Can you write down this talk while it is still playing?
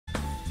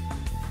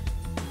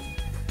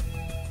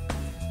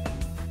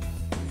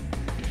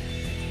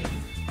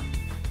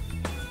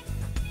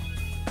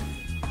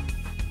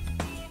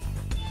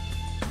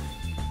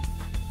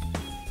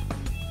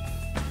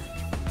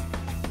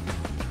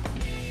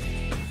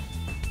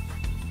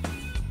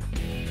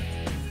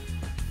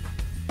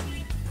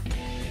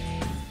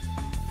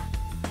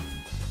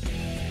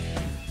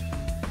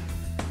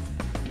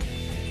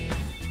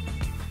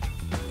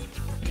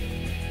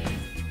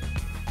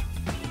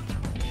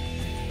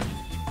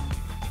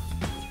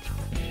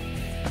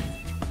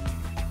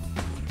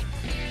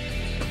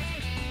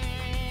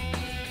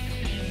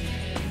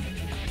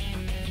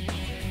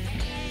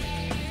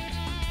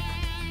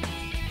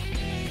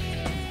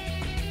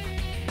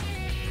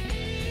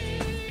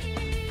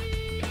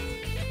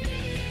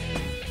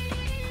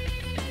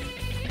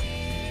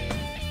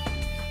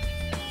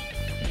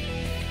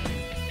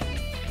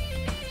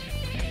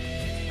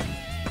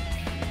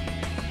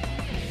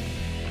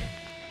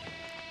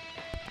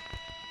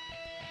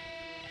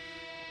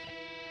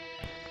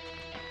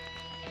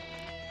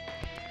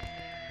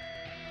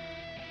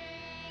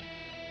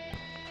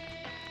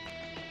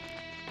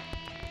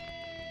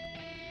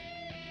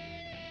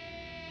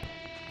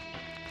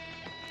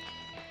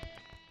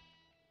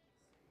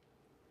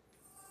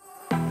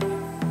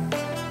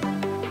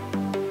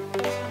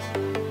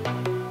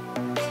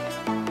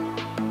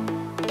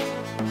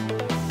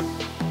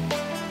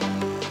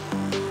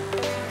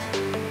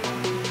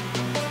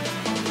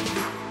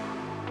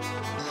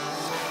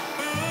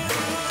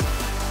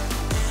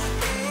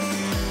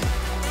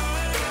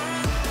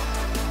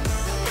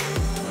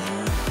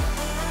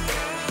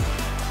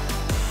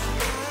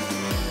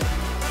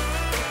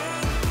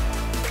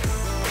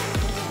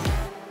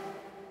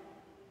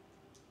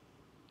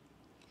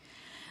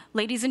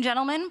Ladies and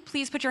gentlemen,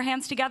 please put your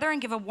hands together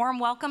and give a warm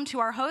welcome to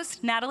our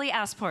host, Natalie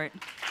Asport.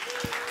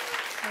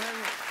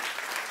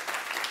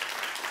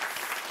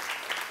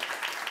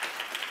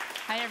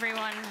 Hi,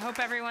 everyone. Hope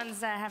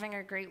everyone's having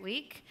a great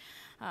week.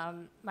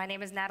 My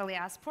name is Natalie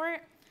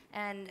Asport,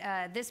 and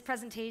this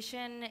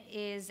presentation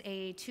is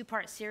a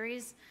two-part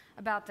series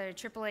about the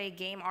AAA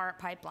game art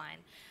pipeline.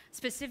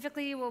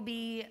 Specifically, we'll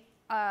be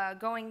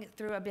going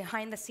through a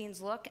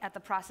behind-the-scenes look at the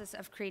process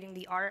of creating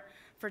the art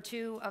for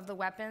two of the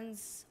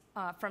weapons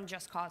from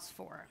Just Cause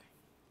 4.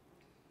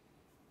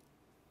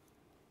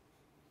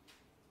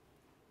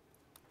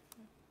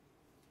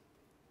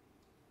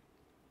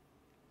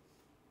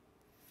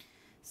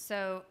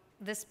 So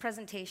this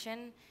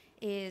presentation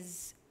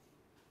is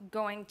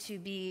going to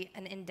be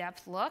an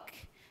in-depth look.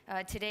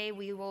 Today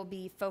we will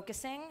be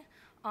focusing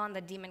on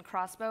the Demon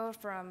Crossbow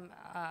from,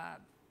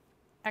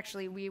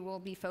 actually we will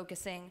be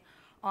focusing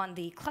on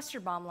the cluster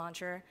bomb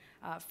launcher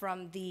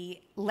from the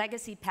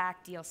Legacy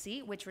Pack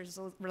DLC, which was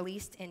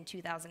released in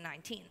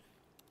 2019.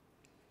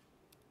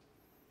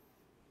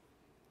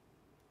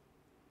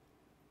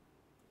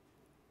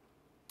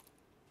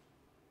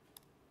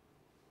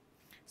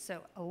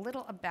 So a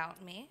little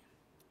about me.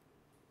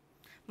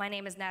 My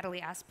name is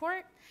Natalie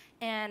Asport,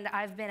 and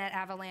I've been at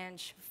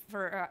Avalanche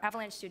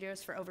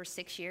Studios for over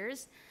 6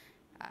 years.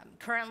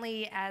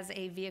 Currently, as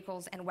a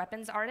vehicles and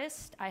weapons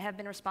artist, I have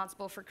been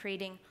responsible for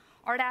creating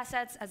art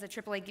assets as a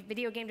AAA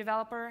video game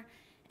developer,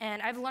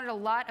 and I've learned a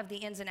lot of the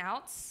ins and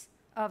outs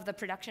of the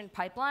production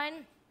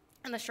pipeline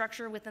and the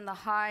structure within the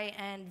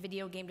high-end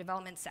video game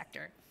development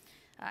sector.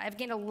 I've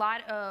gained a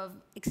lot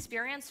of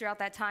experience throughout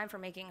that time for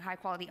making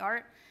high-quality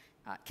art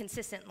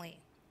consistently,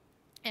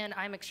 and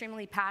I'm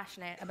extremely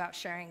passionate about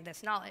sharing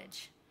this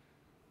knowledge.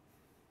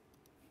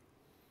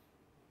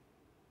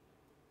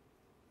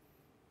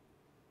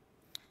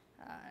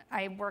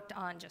 I worked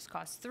on Just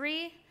Cause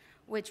 3,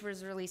 which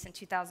was released in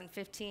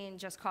 2015,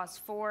 Just Cause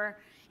 4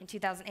 in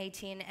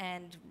 2018,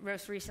 and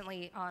most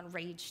recently on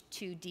Rage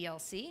 2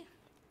 DLC.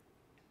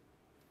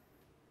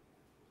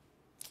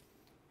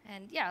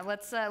 And yeah,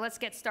 let's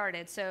get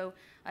started. So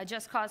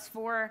Just Cause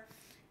 4,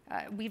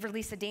 we've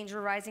released a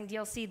Danger Rising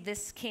DLC.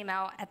 This came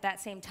out at that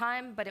same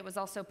time, but it was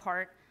also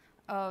part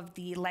of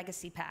the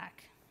Legacy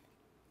Pack.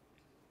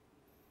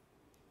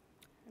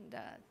 And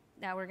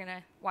now we're going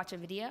to watch a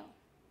video.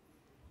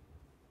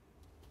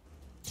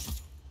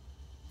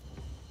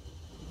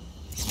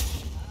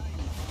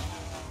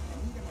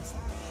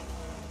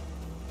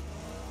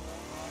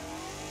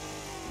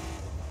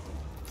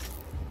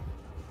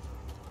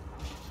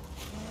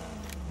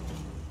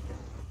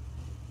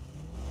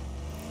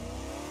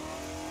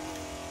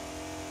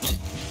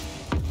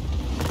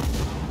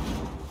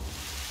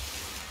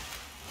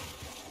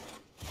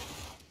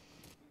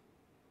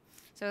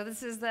 So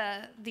this is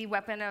the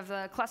weapon of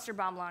the cluster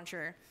bomb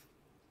launcher.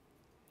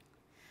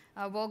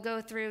 We'll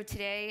go through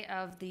today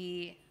of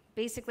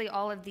basically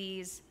all of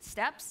these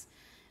steps.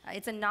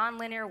 It's a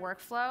non-linear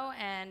workflow,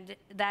 and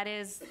that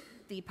is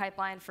the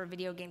pipeline for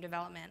video game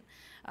development.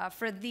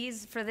 For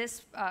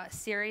this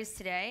series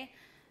today,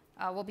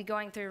 we'll be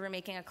going through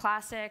remaking a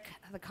classic,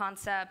 the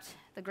concept,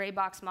 the gray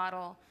box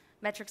model,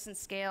 metrics and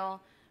scale,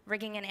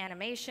 rigging and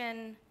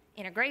animation,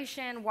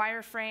 integration,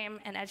 wireframe,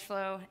 and edge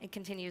flow. It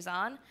continues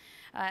on.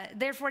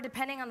 Therefore,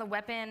 depending on the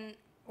weapon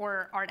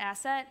or art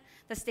asset,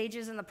 the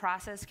stages in the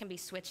process can be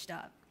switched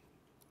up.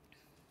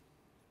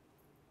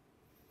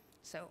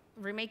 So,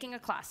 remaking a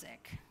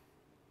classic.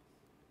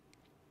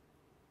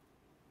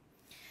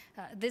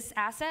 This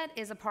asset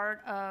is a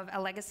part of a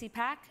legacy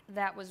pack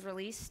that was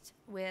released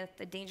with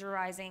the Danger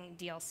Rising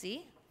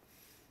DLC.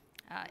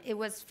 It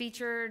was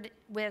featured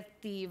with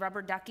the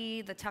Rubber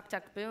Ducky, the Tuk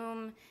Tuk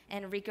Boom,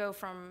 and Rico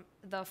from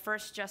the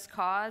first Just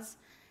Cause,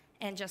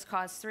 and Just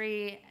Cause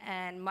 3,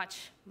 and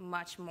much,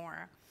 much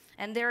more.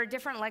 And there are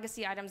different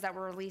legacy items that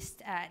were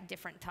released at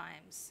different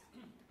times.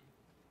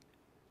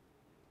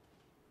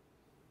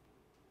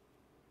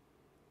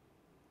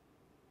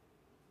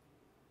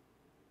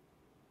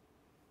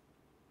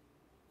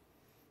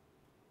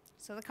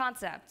 So the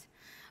concept.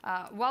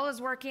 While I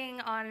was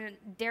working on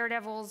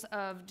Daredevils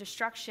of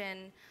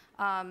Destruction,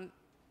 well,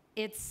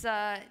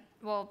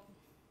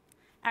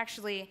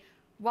 actually,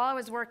 while I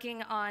was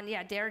working on,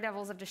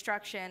 Daredevils of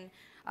Destruction,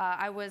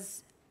 I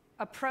was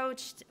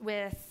approached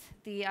with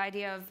the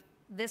idea of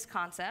this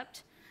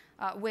concept,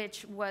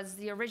 which was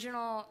the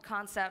original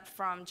concept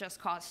from Just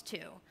Cause 2.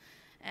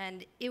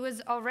 And it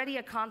was already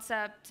a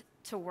concept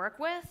to work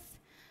with,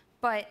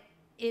 but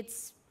it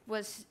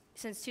was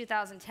since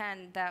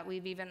 2010 that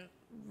we've even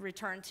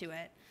returned to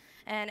it.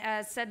 And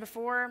as said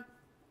before,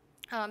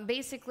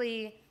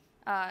 basically,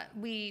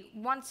 we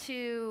want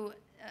to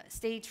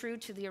stay true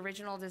to the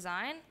original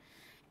design,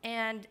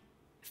 and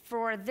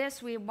for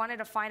this, we wanted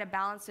to find a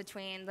balance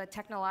between the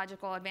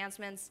technological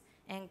advancements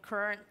and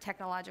current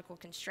technological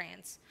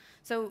constraints.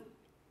 So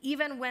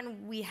even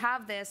when we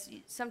have this,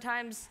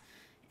 sometimes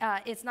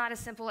it's not as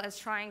simple as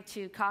trying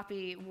to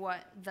copy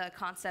what the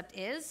concept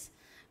is,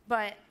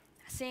 but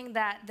seeing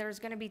that there's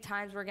going to be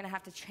times we're going to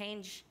have to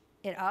change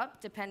it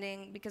up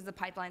because the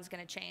pipeline is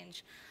going to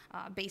change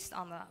based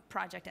on the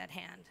project at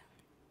hand.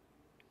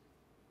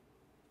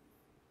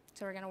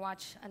 So we're going to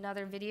watch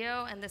another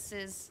video, and this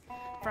is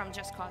from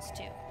Just Cause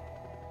 2.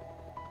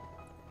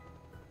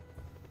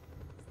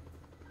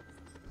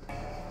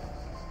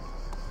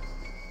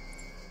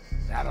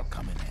 That'll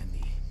come in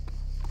handy.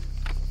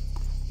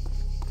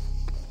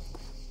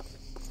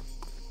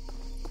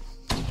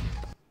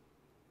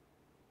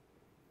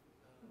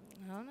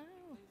 I don't know.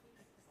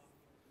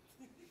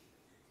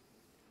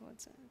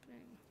 What's happening?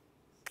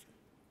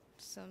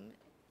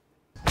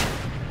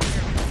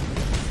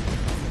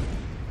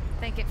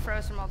 I think it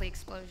froze from all the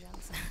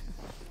explosions.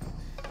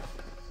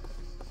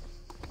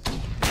 There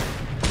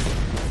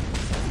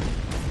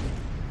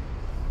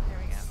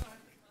we go.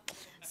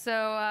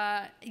 So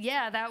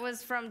yeah, that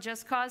was from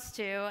Just Cause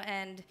 2,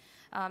 and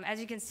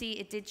as you can see,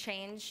 it did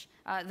change.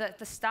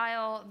 The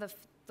style,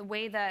 the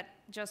way that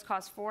Just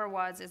Cause 4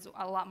 is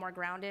a lot more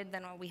grounded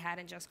than what we had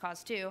in Just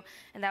Cause 2,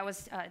 and that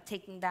was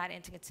taking that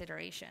into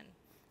consideration.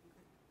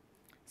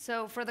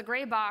 So for the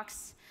gray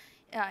box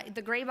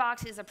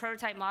is a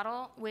prototype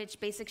model, which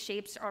basic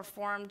shapes are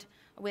formed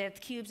with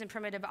cubes and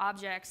primitive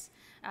objects.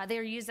 They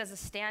are used as a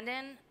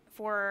stand-in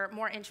for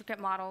more intricate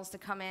models to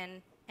come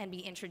in and be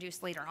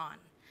introduced later on.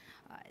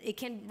 It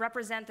can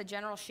represent the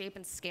general shape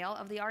and scale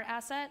of the art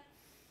asset,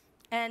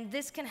 and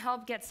this can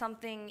help get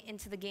something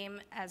into the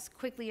game as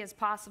quickly as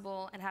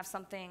possible and have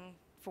something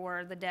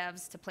for the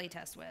devs to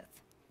playtest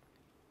with.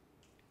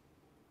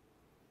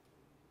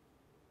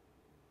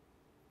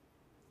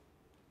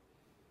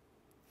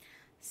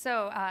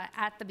 So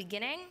at the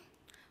beginning,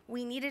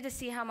 we needed to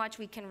see how much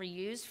we can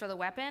reuse for the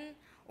weapon,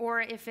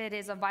 or if it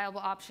is a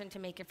viable option to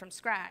make it from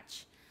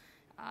scratch.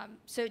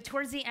 So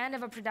towards the end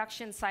of a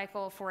production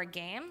cycle for a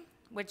game,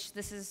 which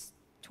this is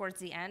towards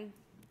the end,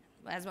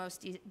 as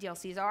most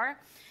DLCs are,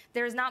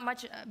 there is not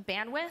much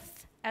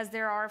bandwidth as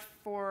there are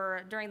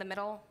during the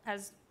middle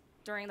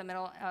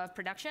of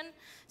production.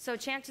 So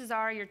chances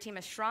are your team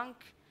has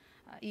shrunk,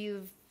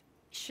 you've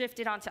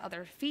shifted onto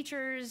other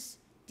features,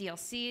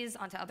 DLCs,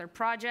 onto other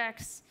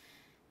projects,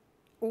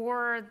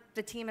 or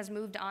the team has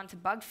moved on to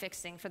bug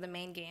fixing for the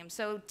main game.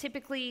 So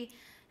typically,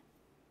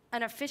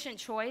 an efficient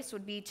choice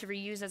would be to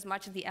reuse as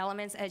much of the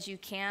elements as you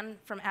can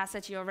from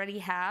assets you already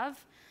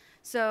have.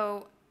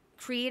 So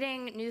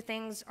creating new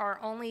things are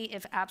only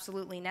if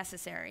absolutely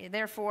necessary.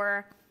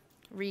 Therefore,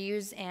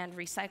 reuse and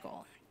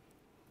recycle.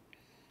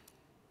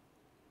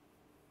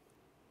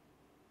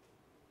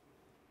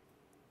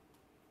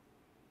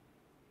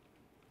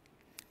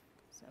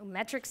 So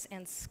metrics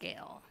and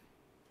scale.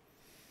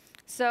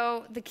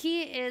 So the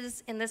key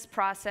is, in this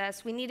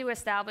process, we need to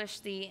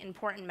establish the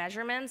important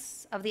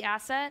measurements of the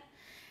asset,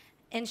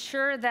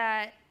 ensure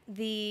that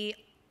the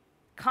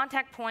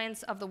contact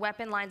points of the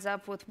weapon lines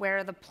up with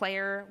where the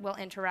player will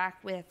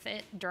interact with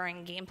it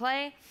during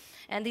gameplay.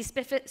 And these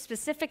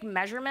specific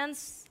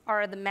measurements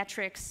are the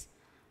metrics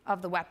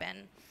of the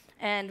weapon.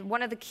 And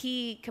one of the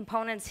key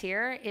components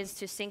here is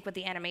to sync with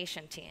the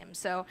animation team.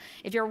 So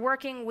if you're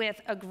working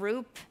with a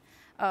group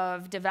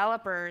of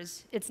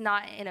developers, it's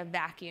not in a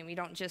vacuum. You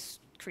don't just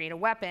create a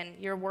weapon.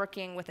 You're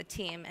working with a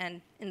team. And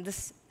in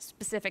this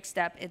specific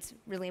step, it's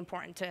really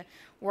important to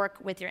work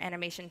with your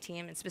animation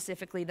team, and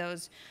specifically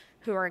those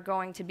who are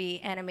going to be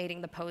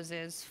animating the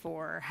poses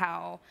for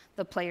how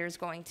the player is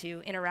going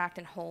to interact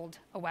and hold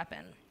a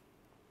weapon.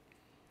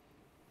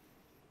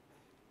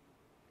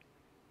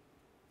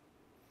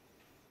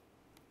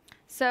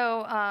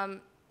 So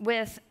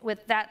with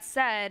that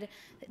said,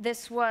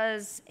 this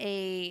was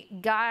a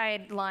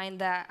guideline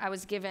that I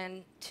was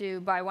given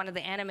by one of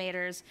the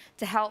animators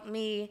to help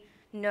me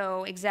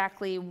know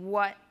exactly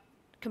what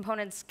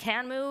components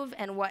can move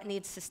and what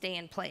needs to stay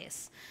in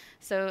place.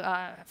 So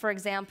for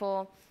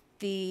example,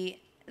 the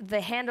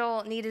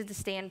handle needed to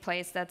stay in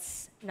place.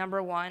 That's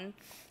number one.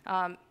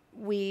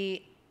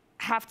 We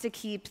have to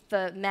keep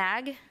the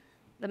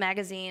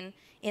magazine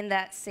in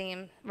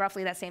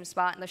roughly that same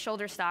spot, and the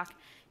shoulder stock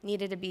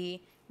needed to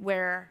be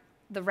where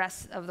the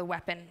rest of the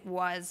weapon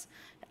was,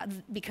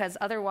 because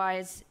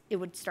otherwise it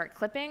would start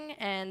clipping,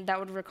 and that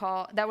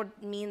would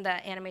mean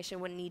that animation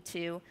would need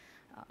to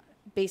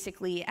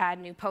basically add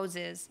new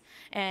poses.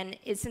 And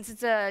since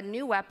it's a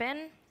new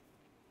weapon,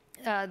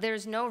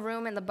 there's no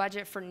room in the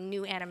budget for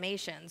new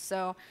animations.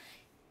 So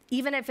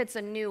even if it's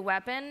a new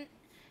weapon,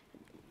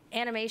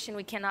 animation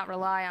we cannot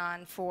rely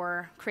on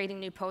for creating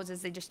new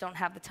poses. They just don't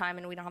have the time,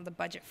 and we don't have the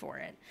budget for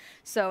it.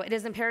 So it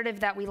is imperative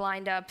that we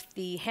lined up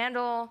the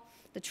handle,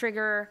 the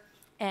trigger,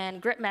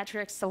 and grip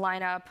metrics to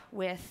line up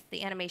with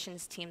the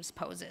animations team's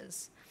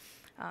poses.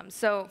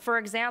 So for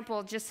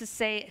example, just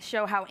to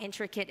show how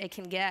intricate it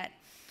can get,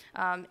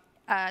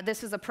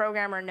 this is a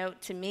programmer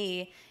note to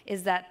me,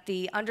 is that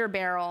the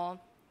underbarrel,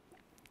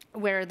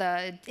 where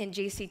in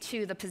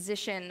JC2, the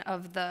position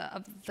of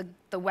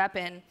the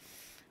weapon,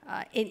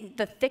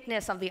 the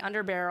thickness of the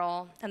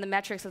underbarrel and the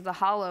metrics of the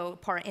hollow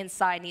part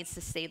inside needs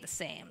to stay the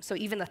same. So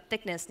even the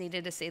thickness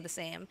needed to stay the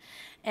same.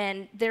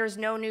 And there's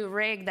no new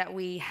rig that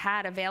we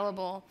had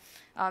available.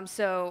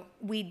 So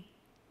we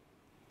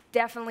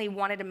definitely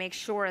wanted to make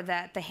sure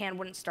that the hand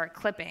wouldn't start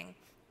clipping.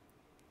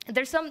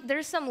 There's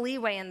some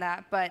leeway in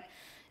that, but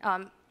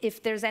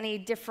if there's any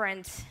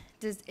different,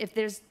 if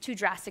there's too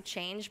drastic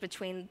change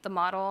between the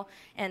model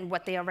and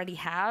what they already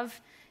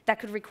have, that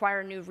could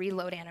require new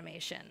reload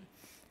animation.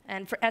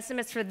 And for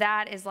estimates for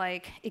that is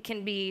like, it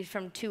can be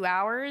from 2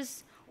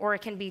 hours or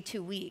it can be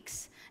 2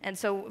 weeks. And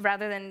so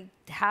rather than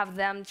have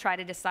them try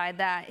to decide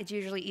that, it's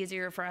usually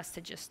easier for us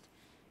to just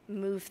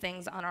move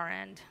things on our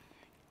end.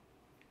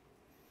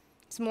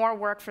 It's more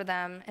work for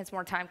them, it's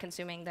more time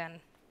consuming than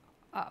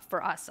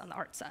for us on the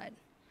art side.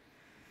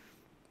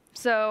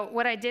 So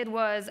what I did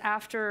was,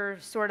 after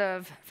sort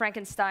of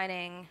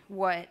Frankensteining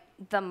what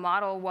the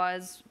model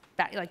was,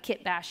 like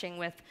kit bashing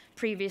with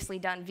previously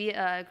done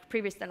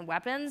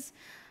weapons,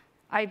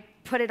 I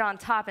put it on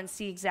top and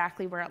see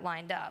exactly where it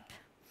lined up.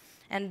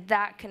 And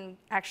that can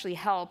actually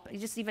help.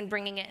 Just even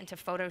bringing it into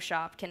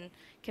Photoshop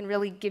can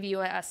really give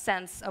you a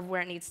sense of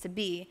where it needs to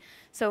be.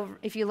 So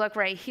if you look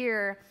right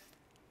here,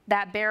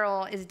 that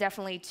barrel is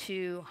definitely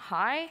too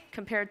high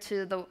compared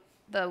to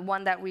the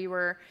one that we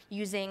were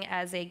using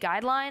as a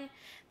guideline.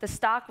 The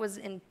stock was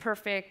in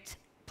perfect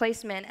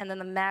placement, and then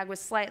the mag was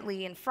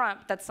slightly in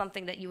front. That's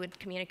something that you would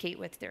communicate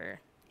with your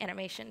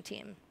animation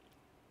team.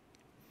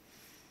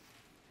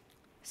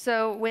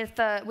 So with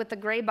the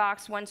gray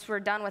box, once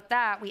we're done with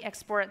that, we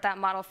export that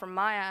model from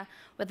Maya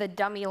with a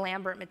dummy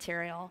Lambert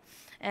material.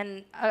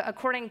 And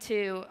according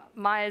to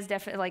Maya's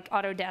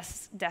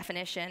Autodesk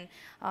definition,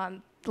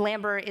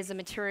 Lambert is a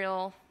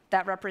material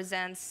that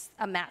represents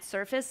a matte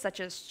surface, such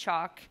as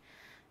chalk,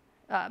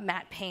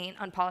 matte paint,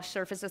 unpolished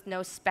surface with no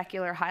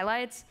specular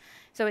highlights.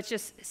 So it's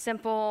just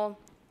simple,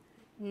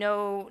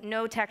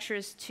 no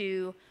textures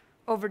to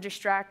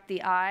over-distract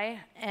the eye,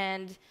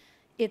 and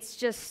it's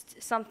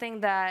just something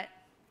that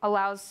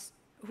allows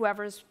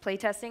whoever's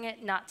playtesting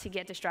it not to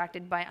get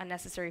distracted by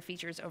unnecessary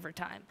features over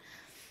time.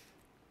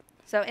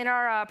 So in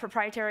our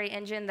proprietary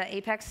engine, the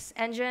Apex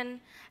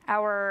engine,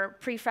 our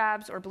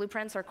prefabs or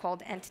blueprints are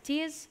called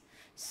entities.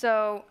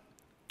 So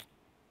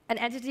an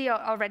entity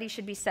already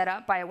should be set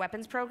up by a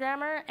weapons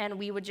programmer, and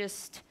we would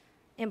just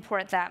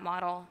import that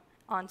model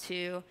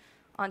onto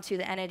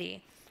the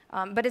entity.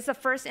 But it's the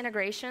first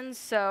integration,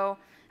 so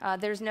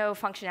there's no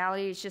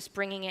functionality. It's just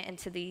bringing it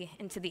into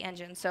the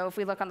engine. So if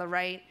we look on the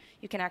right,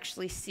 you can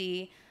actually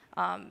see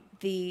how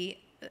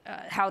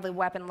the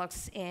weapon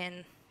looks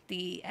in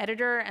the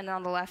editor, and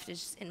on the left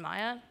is in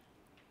Maya.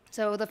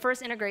 So the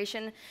first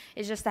integration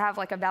is just to have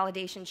like a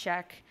validation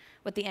check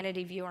with the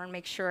entity viewer and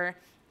make sure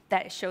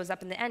that it shows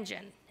up in the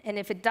engine. And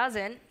if it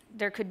doesn't,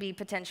 there could be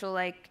potential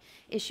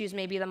issues.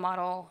 Maybe the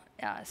model,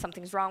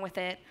 something's wrong with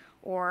it,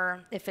 or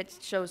if it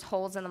shows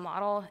holes in the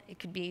model, it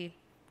could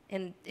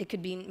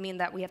mean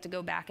that we have to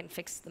go back and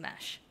fix the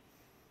mesh.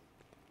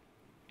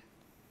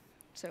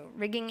 So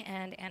rigging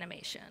and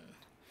animation.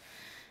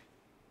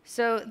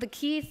 So the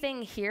key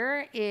thing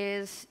here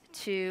is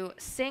to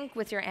sync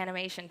with your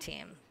animation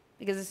team,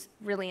 because it's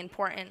really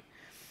important.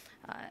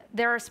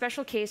 There are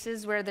special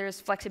cases where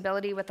there's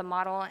flexibility with the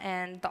model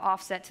and the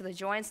offset to the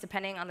joints,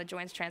 depending on the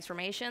joints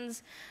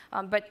transformations.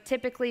 But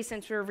typically,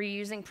 since we're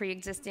reusing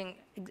pre-existing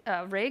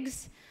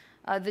rigs,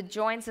 the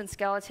joints and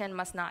skeleton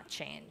must not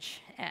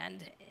change.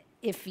 And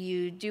if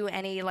you do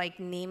any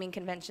naming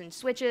convention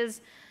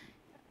switches,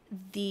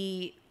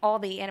 all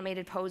the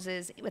animated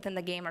poses within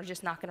the game are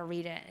just not going to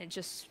read it.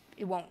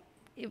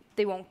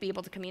 They won't be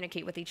able to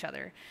communicate with each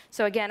other.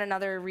 So again,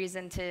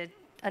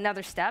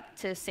 another step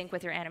to sync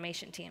with your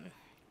animation team.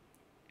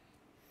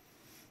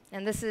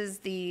 And this is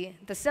the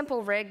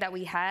simple rig that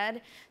we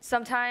had.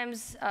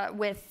 Sometimes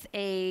with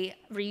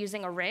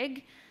reusing a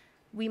rig,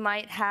 we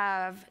might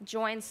have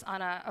joints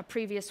on a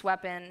previous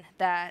weapon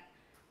that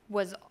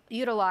was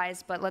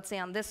utilized, but let's say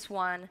on this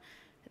one,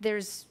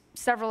 there's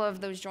several of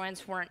those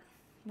joints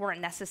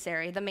weren't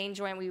necessary. The main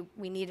joint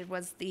we needed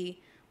was the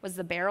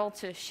barrel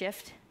to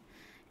shift,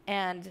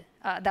 and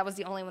that was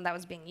the only one that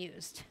was being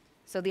used.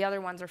 So the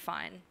other ones are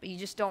fine, but you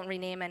just don't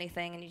rename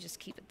anything, and you just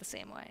keep it the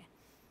same way.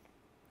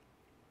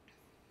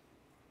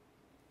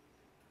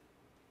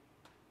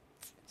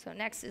 So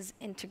next is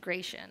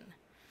integration.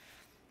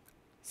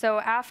 So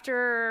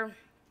after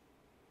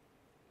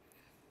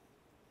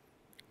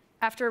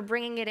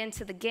bringing it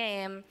into the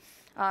game,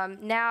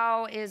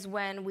 now is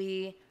when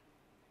we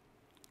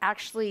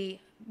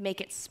actually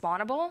make it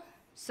spawnable,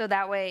 so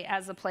that way,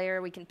 as a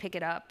player, we can pick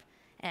it up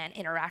and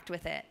interact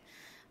with it.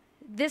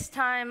 This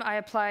time, I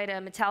applied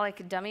a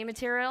metallic dummy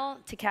material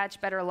to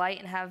catch better light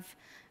and have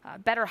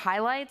better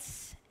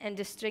highlights and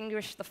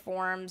distinguish the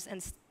forms,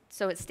 and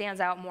so it stands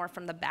out more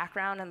from the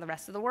background and the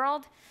rest of the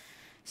world.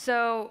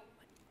 So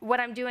what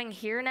I'm doing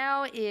here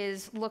now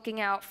is looking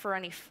out for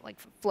any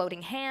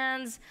floating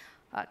hands,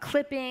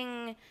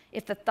 clipping.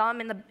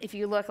 If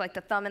you look,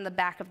 the thumb in the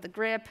back of the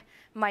grip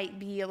might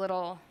be a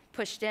little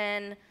pushed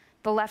in.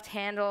 The left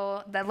hand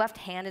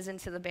is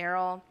into the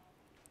barrel,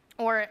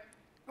 or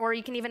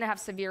you can even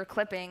have severe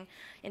clipping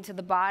into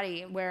the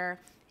body where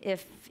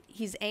if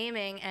he's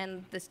aiming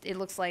and it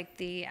looks like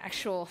the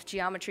actual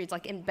geometry is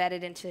like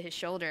embedded into his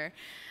shoulder,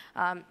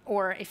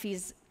 or if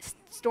he's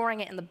storing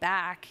it in the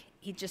back,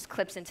 he just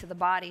clips into the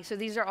body. So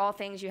these are all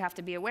things you have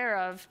to be aware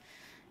of,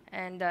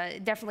 and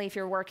definitely if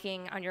you're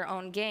working on your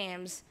own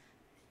games,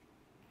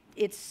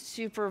 it's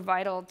super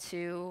vital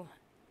to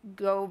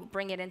go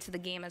bring it into the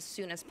game as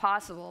soon as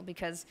possible,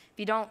 because if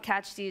you don't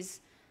catch these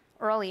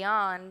early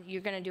on,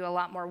 you're going to do a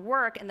lot more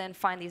work and then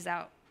find these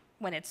out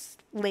when it's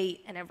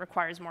late and it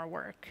requires more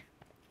work.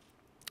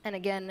 And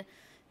again,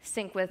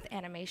 sync with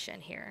animation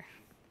here.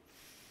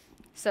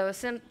 So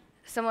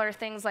similar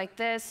things like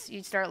this,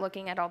 you start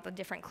looking at all the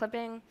different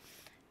clipping,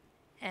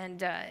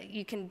 and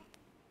you can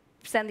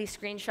send these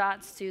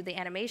screenshots to the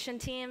animation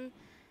team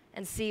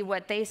and see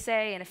what they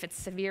say and if it's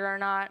severe or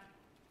not.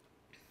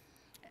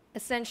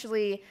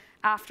 Essentially,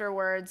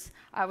 afterwards,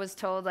 I was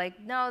told, like,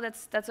 no,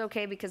 that's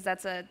okay, because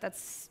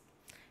that's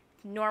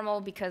normal,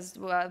 because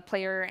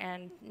player,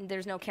 and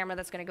there's no camera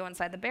that's going to go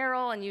inside the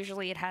barrel, and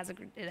usually it has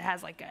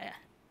like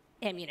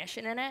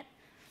ammunition in it.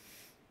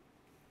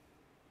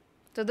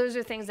 So those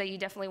are things that you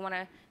definitely want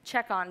to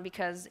check on,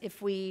 because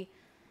if we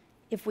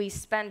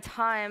spend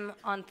time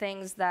on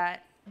things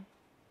that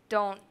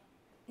don't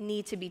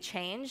need to be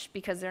changed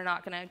because they're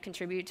not going to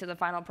contribute to the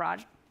final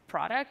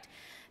product,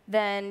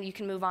 then you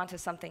can move on to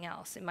something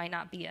else. It might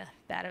not be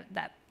bad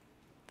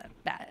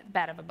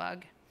of a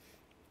bug.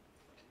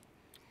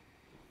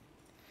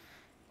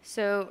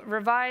 So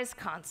revised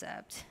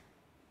concept.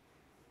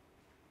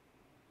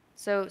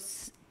 So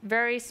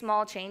very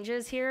small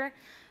changes here,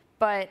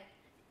 but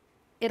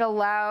it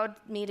allowed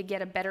me to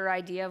get a better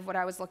idea of what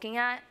I was looking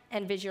at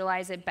and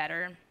visualize it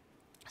better.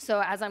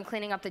 So as I'm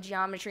cleaning up the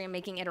geometry and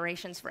making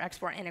iterations for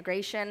export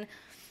integration,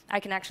 I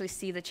can actually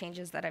see the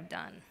changes that I've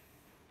done.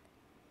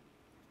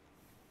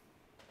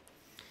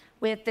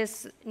 With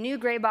this new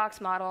gray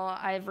box model,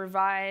 I've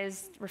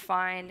revised,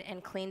 refined,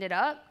 and cleaned it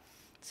up.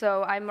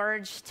 So I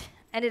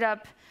ended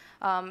up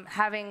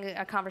having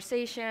a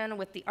conversation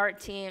with the art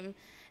team,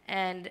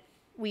 and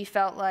we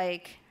felt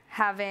like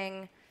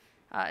having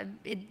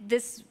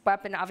this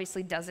weapon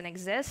obviously doesn't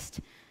exist.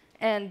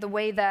 And the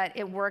way that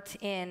it worked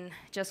in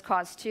Just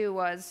Cause 2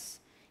 was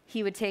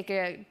he would take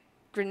a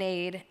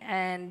grenade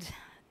and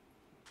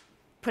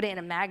put it in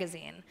a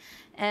magazine.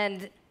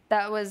 And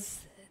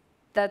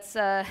that's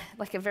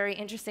like a very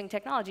interesting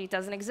technology. It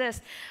doesn't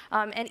exist.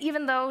 And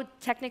even though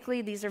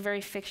technically these are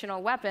very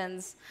fictional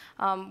weapons,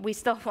 we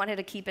still wanted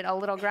to keep it a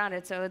little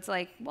grounded. So it's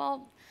like,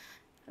 well,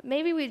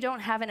 maybe we don't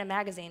have it in a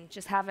magazine.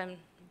 Just have him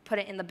put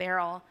it in the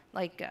barrel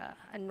like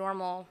a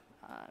normal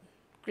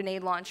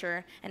grenade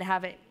launcher, and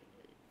have it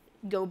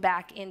go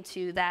back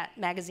into that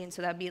magazine,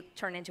 so that would be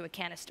turned into a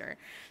canister.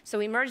 So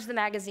we merged the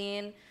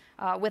magazine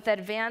with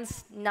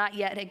advanced, not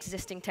yet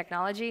existing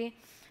technology,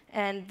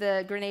 and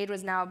the grenade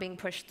was now being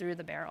pushed through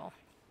the barrel.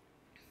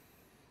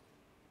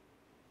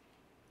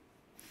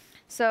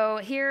 So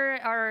here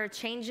are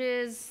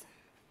changes.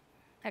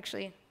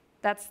 Actually,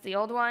 that's the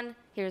old one.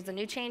 Here's the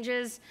new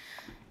changes.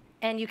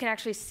 And you can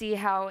actually see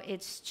how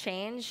it's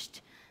changed.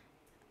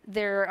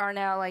 There are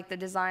now like the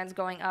designs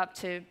going up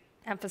to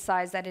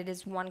emphasize that it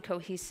is one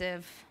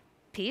cohesive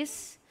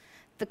piece.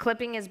 The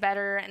clipping is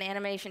better. An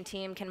animation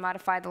team can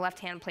modify the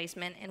left-hand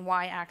placement and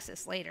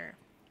Y-axis later.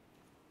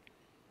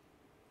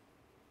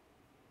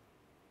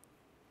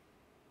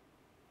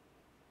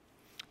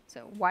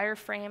 So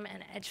wireframe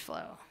and edge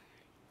flow.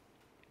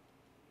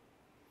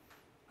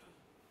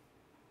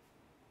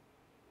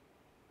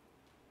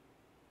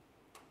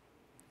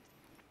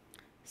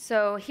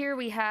 So here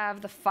we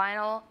have the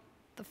final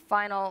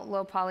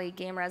low poly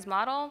game res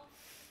model.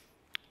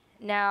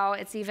 Now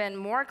it's even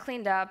more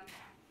cleaned up.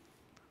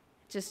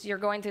 Just you're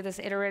going through this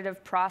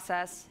iterative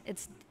process.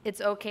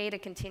 It's okay to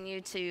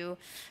continue to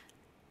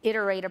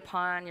iterate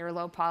upon your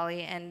low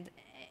poly, and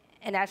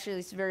actually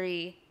it's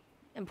very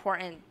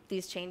important.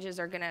 These changes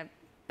are going to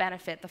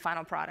benefit the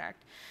final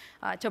product.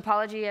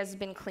 Topology has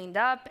been cleaned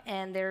up,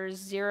 and there's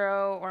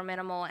zero or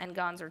minimal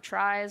n-gons or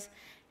tries,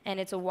 and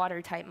it's a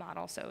watertight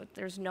model, so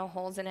there's no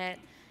holes in it.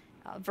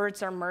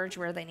 Verts are merged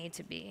where they need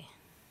to be.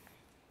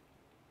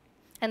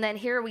 And then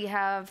here we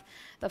have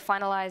the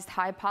finalized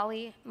high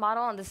poly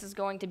model, and this is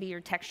going to be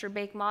your texture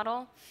bake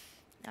model.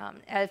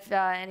 If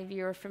any of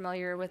you are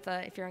familiar with,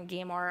 if you're in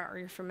game art or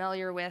you're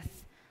familiar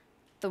with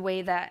the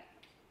way that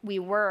we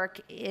work,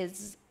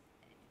 is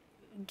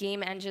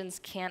game engines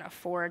can't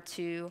afford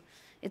to.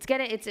 It's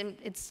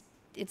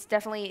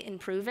definitely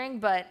improving,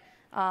 but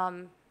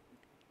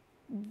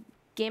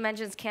game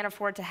engines can't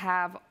afford to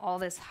have all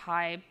this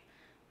high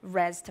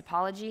res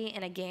topology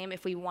in a game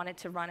if we want it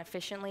to run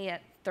efficiently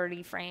at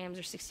 30 frames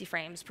or 60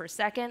 frames per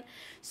second.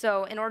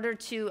 So in order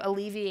to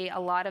alleviate a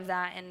lot of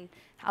that and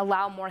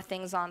allow more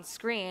things on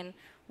screen,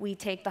 we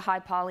take the high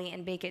poly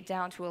and bake it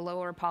down to a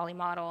lower poly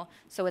model,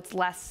 so it's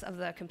less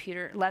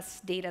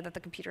data that the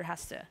computer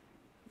has to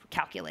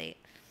calculate.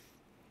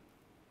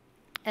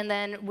 And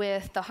then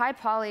with the high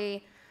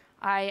poly,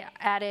 I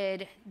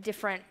added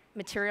different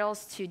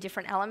materials to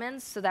different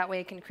elements, so that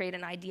way it can create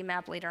an ID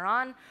map later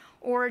on,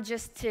 or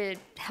just to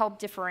help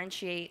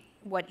differentiate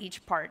what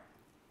each part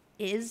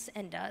is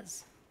and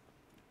does.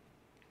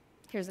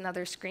 Here's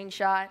another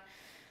screenshot.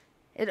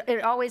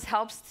 It always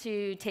helps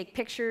to take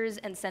pictures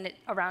and send it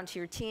around to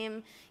your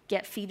team,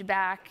 get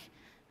feedback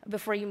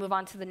before you move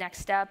on to the next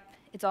step.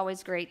 It's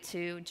always great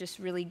to just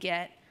really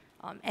get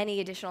any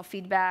additional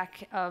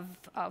feedback of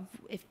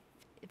if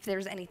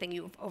there's anything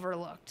you've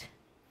overlooked.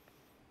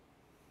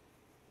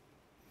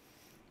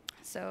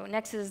 So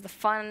next is the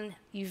fun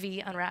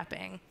UV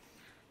unwrapping.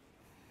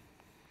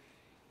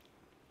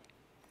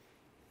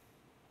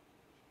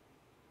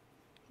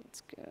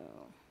 Let's go.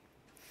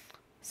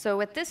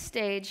 So at this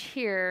stage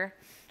here,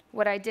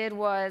 what I did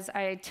was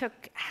I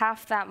took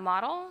half that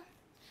model.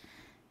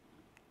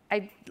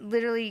 I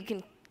literally, you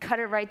can cut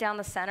it right down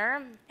the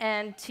center,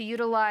 and to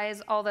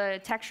utilize all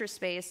the texture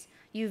space,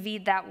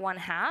 UV'd that one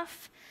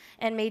half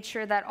and made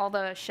sure that all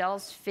the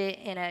shells fit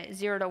in a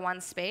 0 to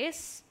 1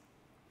 space.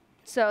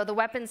 So the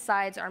weapon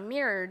sides are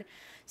mirrored.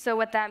 So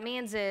what that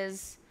means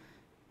is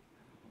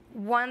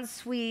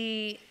once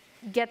we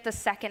get the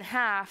second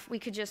half, we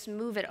could just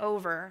move it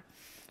over.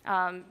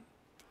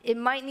 It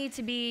might need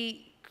to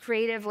be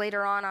creative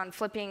later on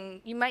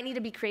flipping. You might need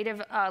to be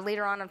creative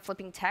later on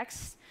flipping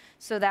text.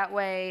 So that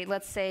way,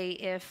 let's say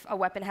if a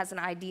weapon has an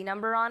ID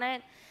number on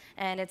it,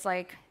 and it's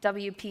like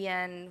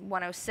WPN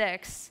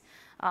 106,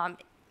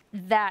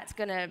 that's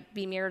going to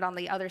be mirrored on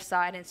the other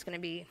side, and it's going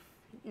to be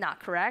not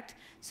correct.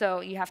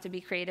 So you have to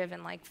be creative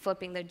in like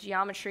flipping the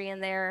geometry in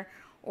there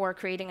or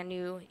creating a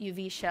new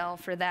UV shell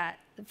for that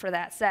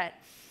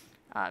set.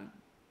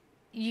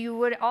 You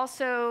would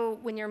also,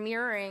 when you're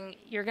mirroring,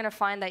 you're going to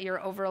find that your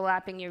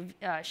overlapping your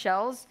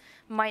shells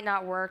might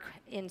not work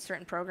in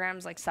certain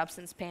programs like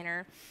Substance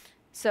Painter.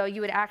 So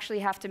you would actually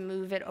have to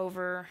move it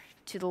over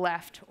to the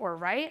left or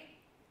right.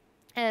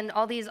 And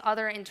all these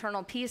other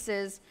internal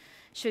pieces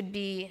should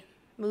be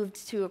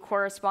moved to a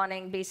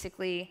corresponding,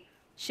 basically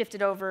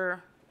shifted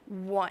over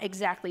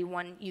exactly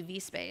one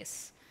UV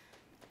space.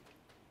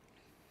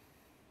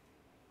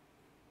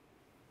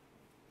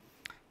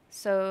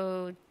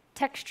 So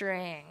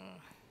texturing.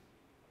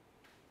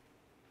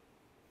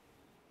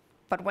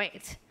 But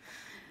wait,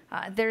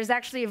 there's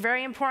actually a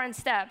very important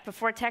step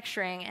before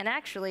texturing, and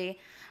actually,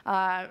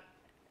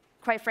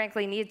 quite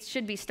frankly,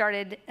 should be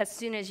started as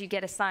soon as you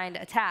get assigned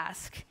a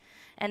task,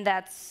 and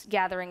that's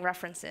gathering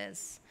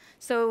references.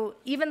 So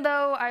even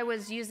though I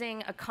was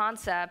using a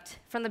concept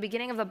from the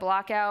beginning of the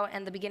blockout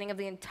and the beginning of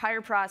the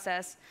entire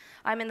process,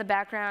 I'm in the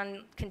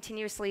background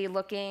continuously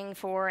looking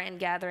for and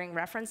gathering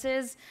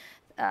references,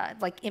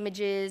 like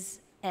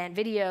images and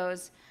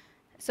videos.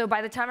 So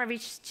by the time I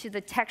reach to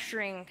the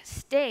texturing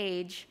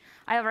stage,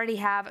 I already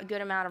have a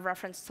good amount of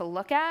reference to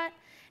look at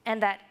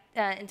and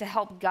to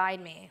help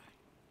guide me.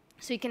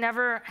 So you can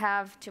never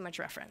have too much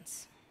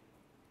reference.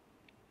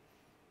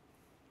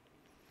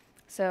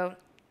 So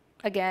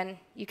again,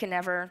 you can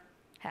never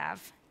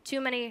have too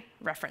many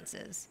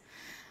references.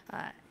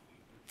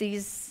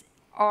 These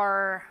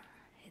are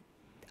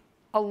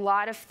a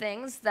lot of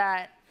things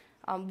that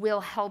will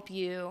help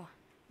you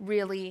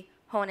really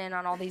hone in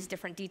on all these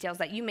different details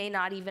that you may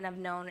not even have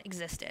known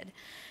existed.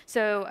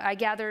 So I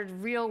gathered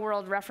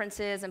real-world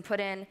references and put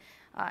in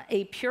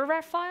a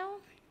PureRef file.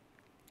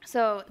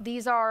 So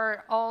these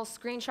are all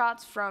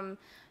screenshots from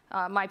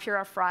my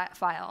PureRef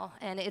file.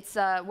 And it's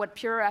what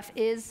PureRef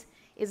is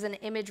an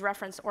image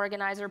reference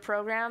organizer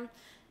program.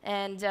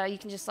 And you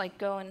can just like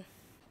go and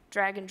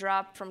drag and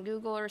drop from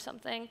Google or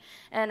something.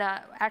 And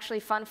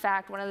actually, fun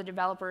fact, one of the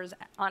developers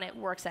on it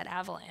works at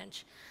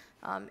Avalanche.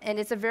 And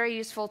it's a very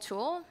useful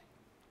tool.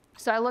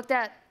 So I looked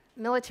at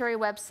military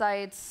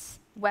websites,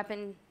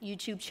 weapon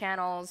YouTube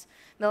channels,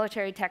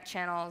 military tech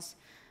channels,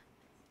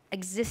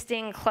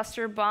 existing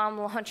cluster bomb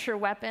launcher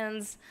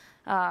weapons,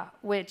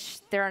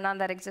 which there are none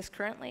that exist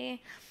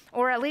currently,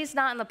 or at least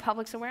not in the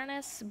public's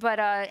awareness. But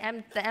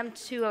the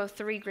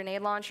M203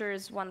 grenade launcher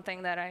is one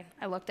thing that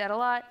I looked at a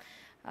lot.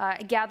 I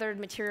gathered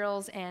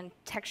materials and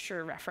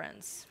texture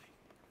reference.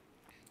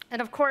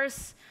 And of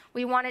course,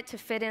 we want it to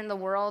fit in the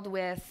world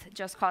with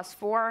Just Cause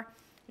 4,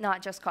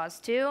 not Just Cause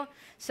 2.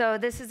 So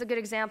this is a good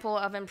example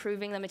of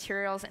improving the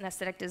materials and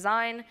aesthetic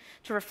design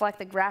to reflect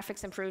the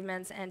graphics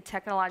improvements and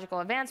technological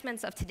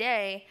advancements of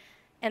today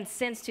and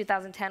since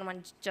 2010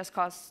 when Just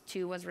Cause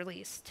 2 was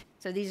released.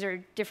 So these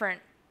are different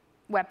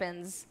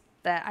weapons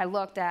that I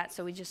looked at,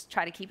 so we just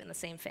try to keep it in the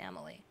same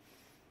family.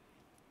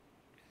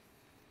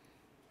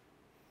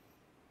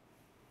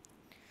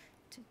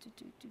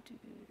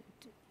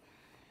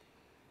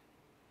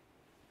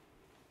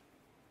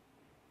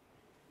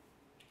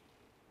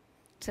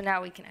 So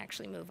now we can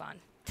actually move on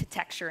to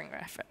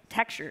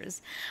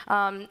textures.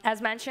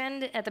 As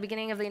mentioned at the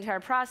beginning of the entire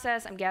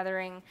process, I'm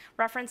gathering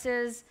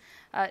references.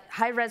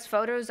 High-res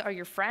photos are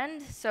your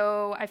friend.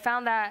 So I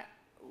found that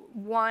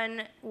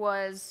one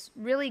was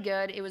really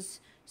good. It was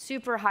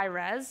super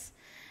high-res.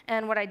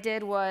 And what I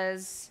did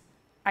was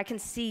I can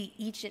see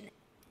each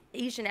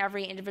and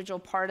every individual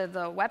part of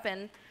the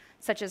weapon,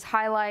 such as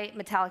highlight,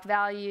 metallic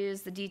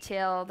values, the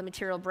detail, the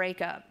material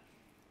breakup.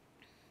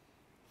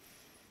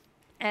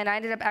 And I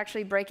ended up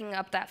actually breaking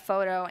up that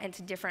photo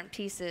into different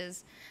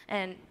pieces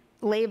and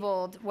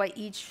labeled what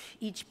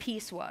each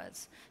piece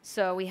was.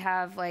 So we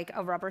have like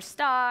a rubber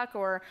stock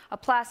or a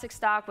plastic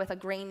stock with a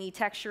grainy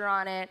texture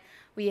on it.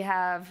 We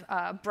have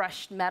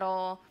brushed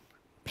metal,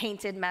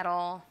 painted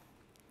metal,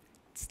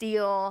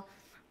 steel,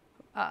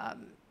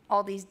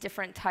 all these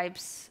different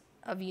types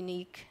of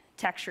unique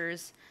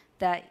textures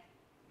that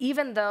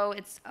even though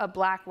it's a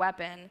black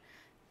weapon,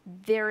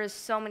 there is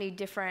so many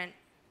different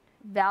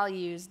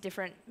values,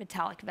 different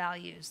metallic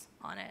values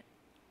on it.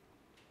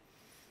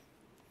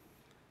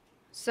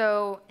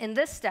 So in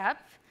this step,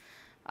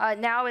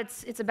 now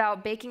it's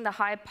about baking the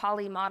high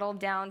poly model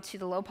down to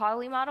the low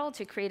poly model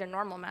to create a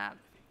normal map.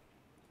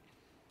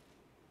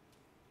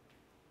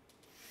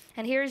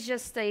 And here's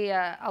just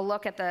a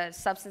look at the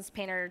Substance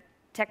Painter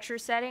texture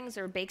settings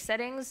or bake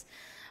settings.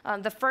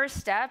 The first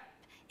step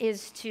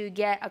is to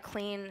get a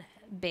clean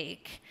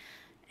bake.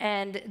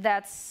 And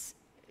that's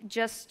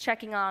just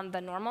checking on the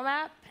normal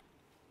map,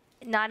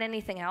 not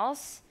anything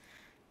else.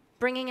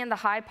 Bringing in the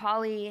high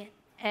poly.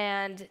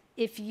 And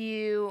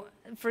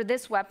for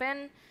this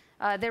weapon,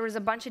 there was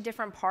a bunch of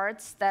different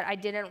parts that I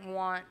didn't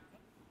want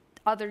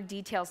other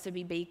details to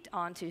be baked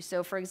onto.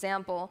 So for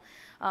example,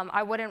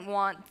 I wouldn't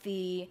want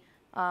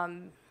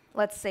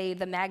let's say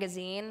the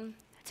magazine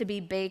to be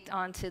baked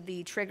onto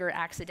the trigger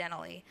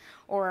accidentally.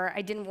 Or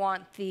I didn't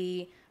want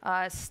the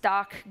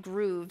stock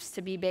grooves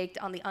to be baked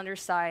on the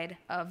underside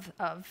of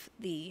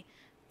the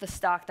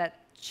stock that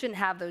shouldn't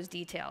have those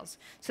details.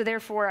 So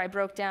therefore, I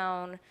broke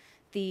down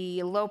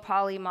the low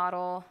poly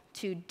model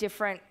to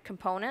different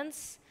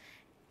components,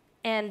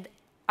 and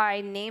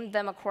I named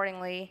them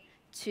accordingly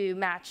to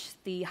match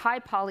the high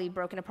poly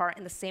broken apart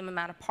in the same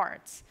amount of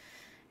parts.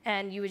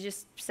 And you would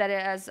just set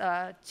it as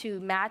to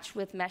match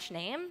with mesh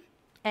name,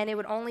 and it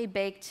would only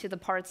bake to the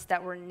parts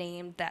that were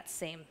named that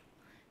same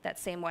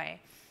way.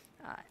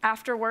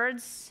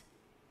 Afterwards,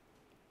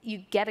 you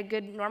get a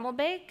good normal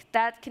bake.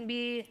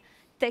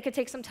 They could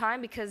take some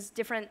time because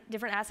different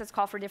assets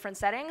call for different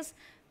settings,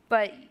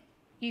 but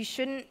you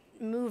shouldn't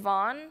move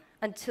on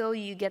until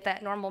you get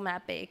that normal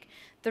map bake.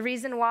 The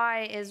reason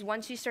why is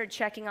once you start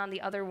checking on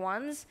the other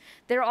ones,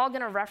 they're all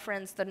going to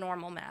reference the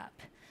normal map.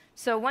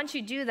 So once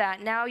you do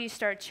that, now you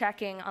start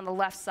checking on the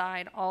left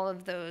side all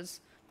of those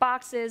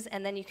boxes,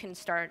 and then you can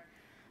start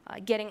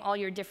getting all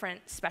your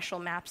different special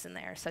maps in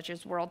there, such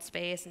as world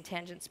space and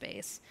tangent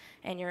space,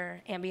 and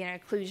your ambient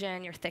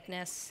occlusion, your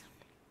thickness.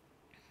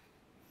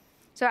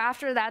 So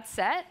after that's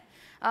set,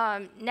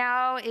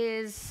 now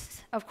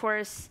is, of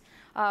course,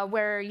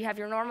 where you have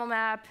your normal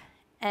map,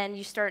 and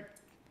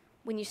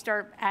when you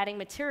start adding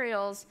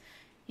materials,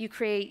 you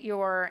create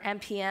your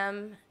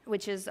MPM,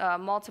 which is a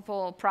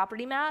multiple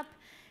property map,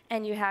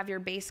 and you have your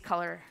base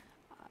color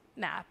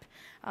map.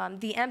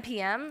 The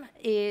MPM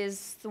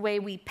is the way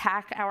we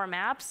pack our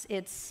maps.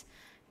 It's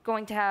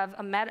going to have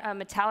a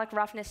metallic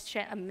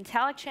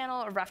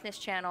channel, a roughness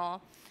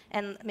channel,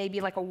 and maybe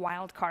like a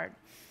wild card.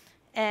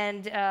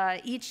 And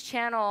each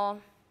channel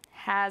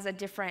has a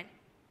different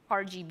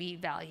RGB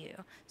value.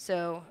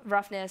 So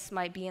roughness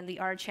might be in the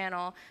R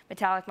channel,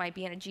 metallic might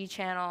be in a G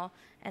channel,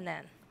 and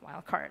then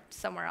wildcard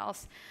somewhere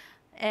else.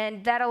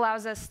 And that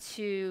allows us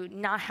to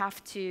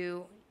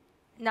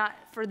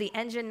for the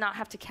engine not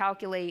have to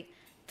calculate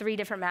 3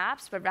 different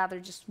maps, but rather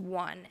just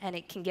one, and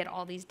it can get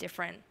all these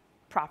different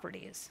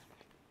properties.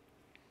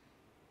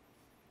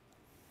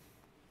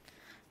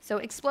 So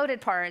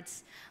exploded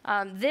parts.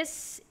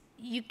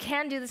 You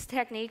can do this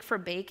technique for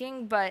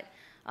baking, but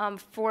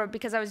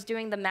because I was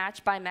doing the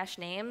match by mesh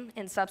name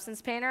in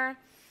Substance Painter,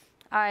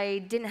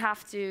 I didn't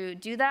have to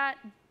do that,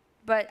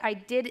 but I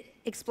did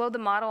explode the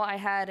model. I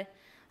had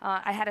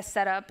a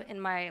setup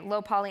in my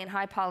low poly and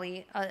high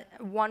poly,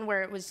 one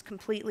where it was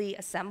completely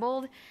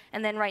assembled,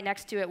 and then right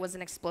next to it was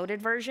an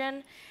exploded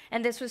version.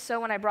 And this was so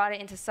when I brought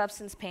it into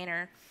Substance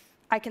Painter,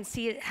 I can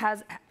see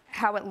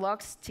how it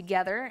looks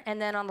together.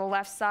 And then on the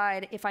left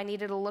side, if I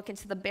needed to look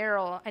into the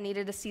barrel, I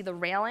needed to see the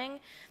railing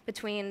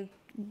between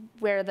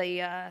where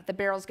the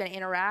barrel's going to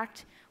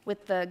interact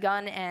with the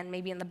gun and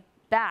maybe in the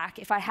back.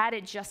 If I had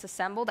it just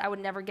assembled, I would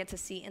never get to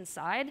see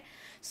inside.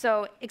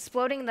 So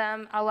exploding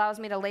them allows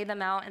me to lay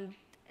them out, and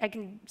I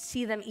can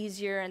see them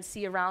easier and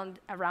see around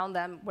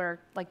them where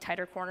like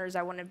tighter corners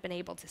I wouldn't have been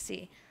able to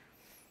see.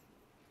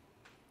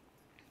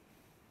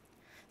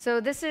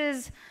 So this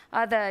is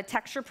the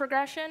texture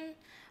progression.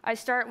 I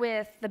start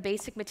with the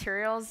basic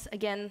materials,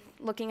 again,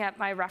 looking at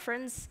my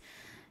reference.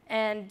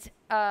 And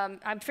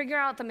I'm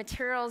figuring out the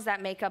materials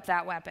that make up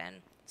that weapon.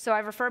 So I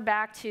refer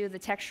back to the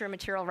texture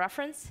material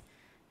reference.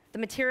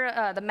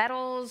 The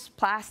metals,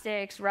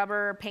 plastics,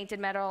 rubber, painted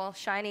metal,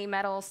 shiny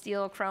metal,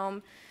 steel,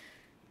 chrome.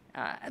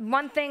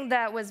 One thing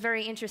that was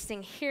very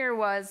interesting here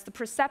was the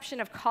perception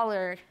of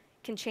color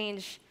can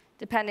change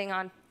depending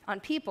on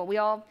people. We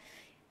all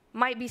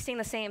might be seeing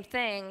the same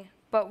thing,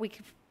 but we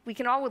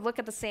can all look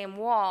at the same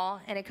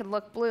wall, and it could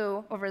look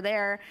blue over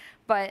there,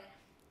 but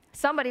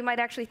somebody might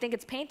actually think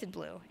it's painted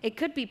blue. It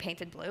could be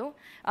painted blue.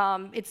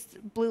 It's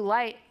blue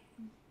light,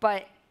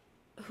 but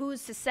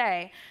who's to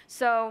say?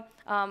 So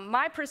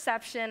my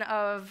perception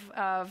of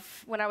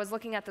when I was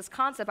looking at this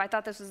concept, I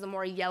thought this was a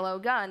more yellow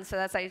gun, so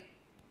that's I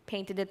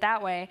painted it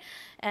that way.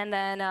 And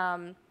then,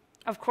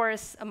 of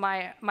course,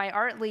 my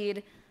art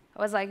lead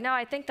was like, no,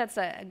 I think that's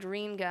a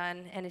green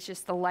gun, and it's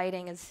just the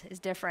lighting is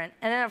different.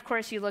 And then, of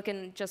course, you look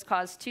in Just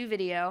Cause 2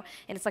 video,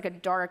 and it's like a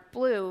dark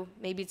blue.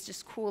 Maybe it's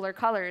just cooler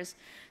colors.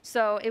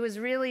 So it was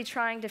really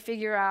trying to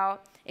figure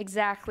out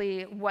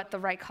exactly what the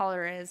right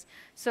color is.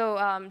 So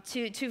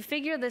to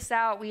figure this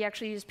out, we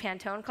actually use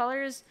Pantone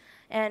colors,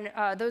 and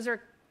those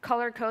are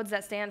color codes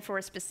that stand for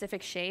a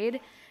specific shade.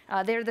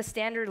 They're the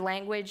standard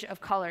language of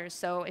colors.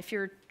 So if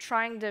you're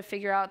trying to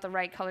figure out the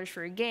right colors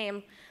for a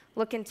game,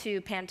 look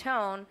into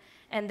Pantone,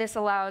 and this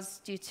allows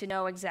you to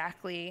know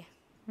exactly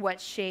what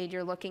shade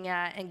you're looking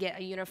at and get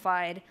a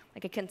unified,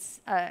 like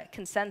a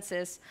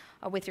consensus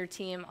with your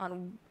team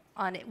on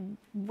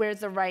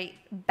where's the right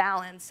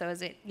balance. So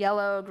is it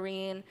yellow,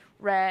 green,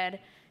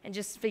 red, and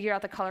just figure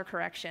out the color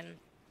correction.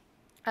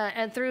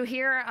 And through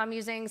here, I'm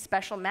using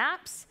special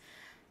maps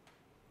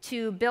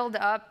to build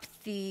up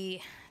the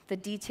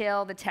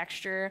detail, the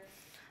texture.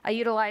 I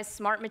utilize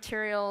smart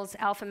materials,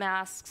 alpha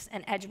masks,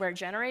 and edgeware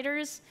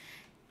generators.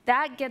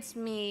 That gets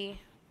me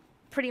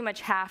pretty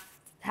much half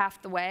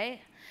the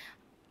way.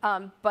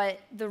 But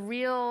the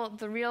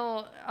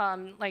real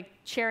like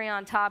cherry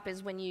on top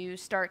is when you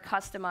start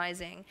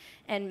customizing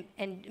and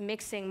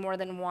mixing more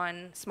than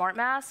one smart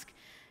mask.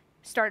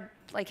 Start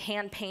like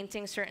hand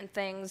painting certain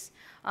things.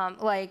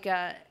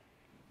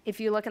 If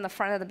you look in the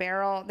front of the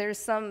barrel, there's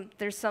some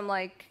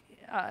like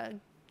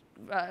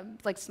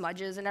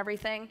smudges and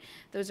everything.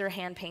 Those are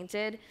hand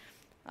painted.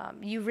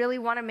 You really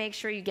want to make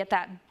sure you get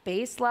that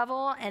base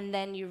level, and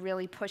then you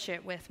really push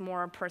it with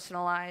more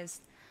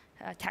personalized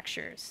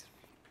textures.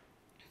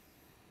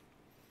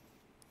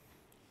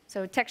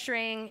 So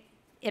texturing,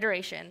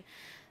 iteration.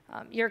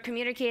 You're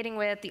communicating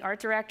with the art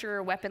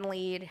director, weapon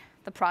lead,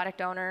 the product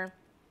owner.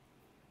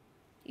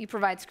 You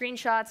provide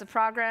screenshots of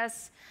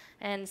progress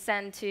and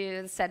send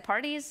to said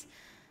parties.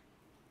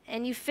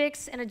 And you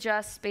fix and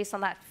adjust based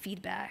on that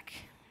feedback.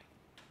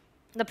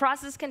 The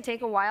process can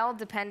take a while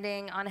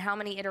depending on how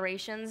many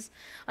iterations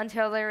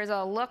until there is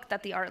a look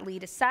that the art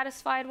lead is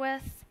satisfied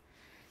with.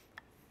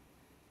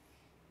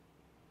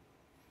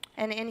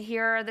 And in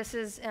here, this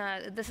is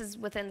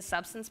within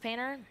Substance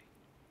Painter.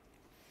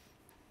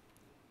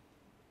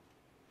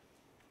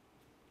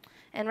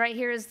 And right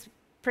here is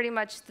pretty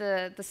much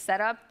the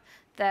setup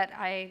that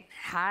I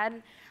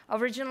had.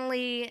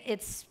 Originally,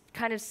 it's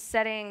kind of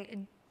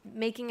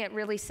making it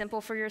really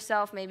simple for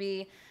yourself,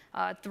 maybe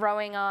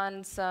throwing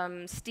on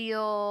some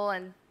steel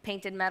and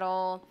painted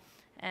metal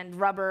and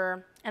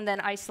rubber, and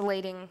then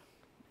isolating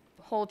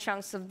whole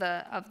chunks of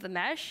the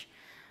mesh.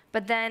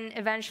 But then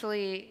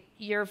eventually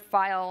your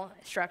file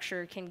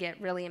structure can get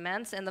really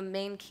immense, and the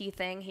main key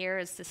thing here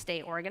is to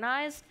stay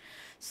organized.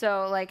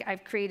 So like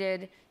I've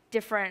created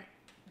different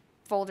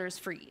folders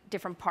for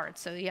different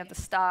parts. So you have the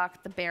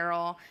stock, the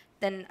barrel,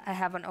 then I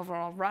have an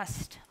overall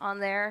rust on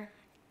there.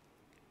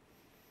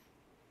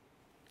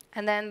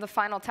 And then the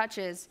final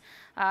touches,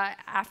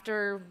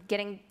 after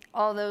getting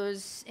all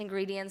those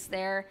ingredients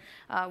there,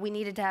 we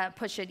needed to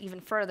push it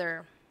even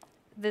further.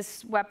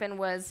 This weapon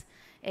was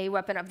a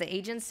weapon of the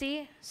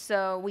agency,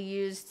 so we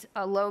used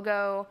a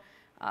logo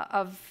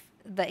of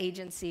the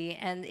agency,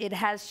 and it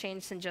has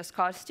changed since Just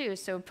Cause 2,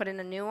 so put in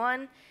a new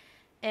one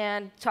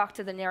and talked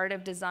to the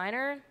narrative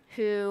designer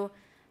who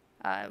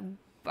I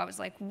was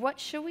like, what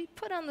should we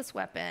put on this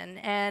weapon?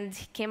 And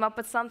he came up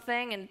with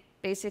something and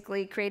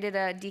basically created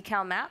a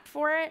decal map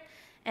for it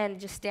and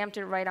just stamped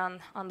it right on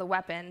the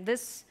weapon.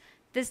 This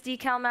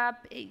decal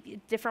map,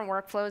 different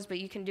workflows, but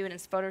you can do it in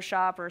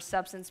Photoshop or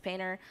Substance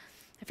Painter.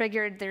 I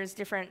figured there's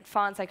different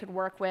fonts I could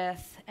work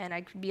with, and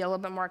I could be a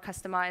little bit more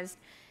customized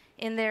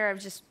in there.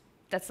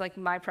 That's like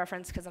my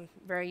preference because I'm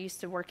very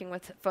used to working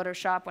with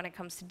Photoshop when it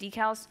comes to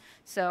decals.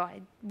 So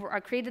I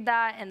created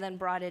that and then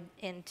brought it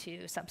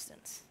into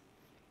Substance.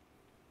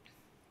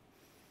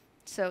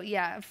 So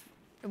yeah,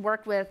 I've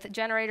worked with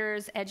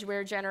generators,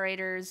 edgeware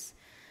generators,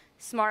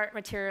 smart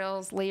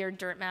materials, layered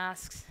dirt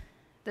masks.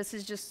 This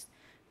is just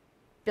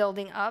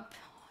building up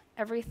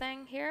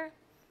everything here.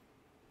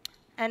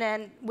 And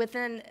then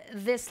within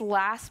this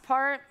last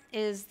part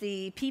is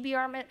the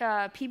PBR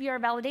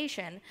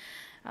validation.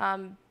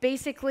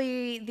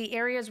 Basically, the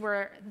areas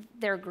where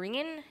they're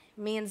green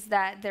means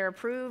that they're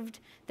approved,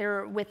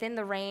 they're within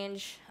the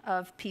range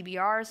of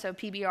PBR. So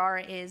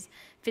PBR is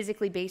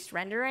physically based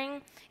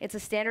rendering. It's a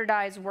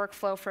standardized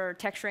workflow for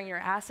texturing your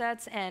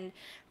assets and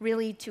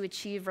really to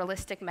achieve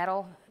realistic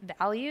metal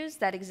values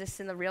that exist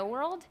in the real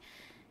world.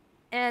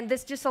 And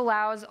this just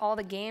allows all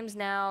the games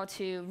now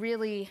to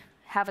really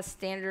have a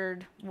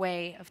standard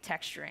way of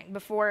texturing.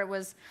 Before it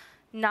was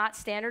not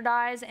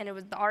standardized, and it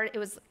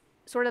was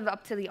sort of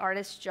up to the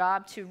artist's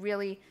job to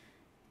really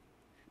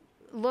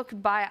look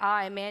by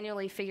eye,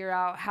 manually figure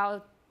out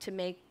how to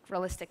make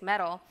realistic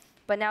metal.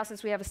 But now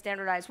since we have a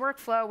standardized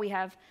workflow, we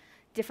have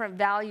different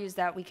values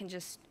that we can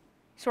just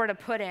sort of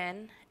put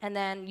in and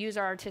then use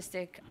our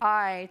artistic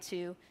eye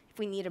to, if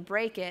we need to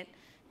break it,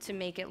 to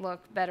make it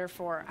look better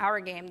for our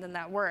game, then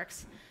that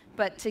works.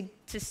 But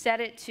to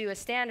set it to a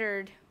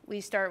standard, we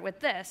start with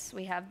this.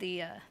 We have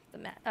the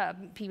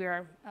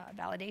PBR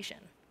validation.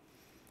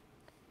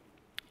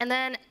 And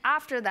then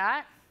after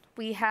that,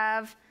 we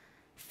have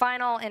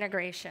final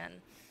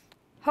integration.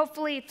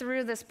 Hopefully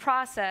through this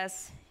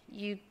process,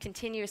 you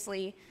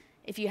continuously,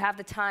 if you have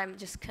the time,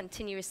 just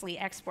continuously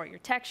export your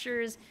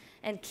textures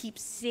and keep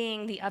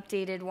seeing the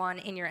updated one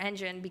in your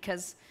engine,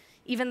 because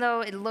even though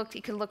it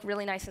could look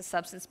really nice in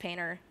Substance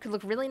Painter, could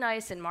look really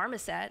nice in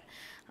Marmoset,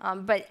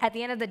 but at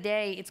the end of the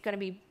day, it's going to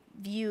be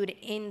viewed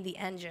in the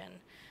engine.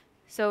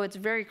 So it's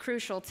very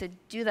crucial to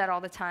do that all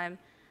the time.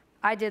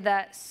 I did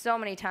that so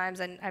many times,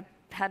 and I've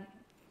had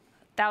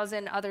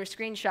 1,000 other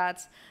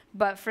screenshots,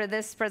 but for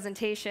this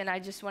presentation, I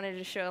just wanted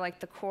to show like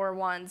the core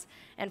ones.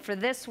 And for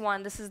this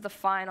one, this is the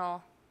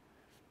final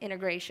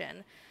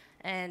integration,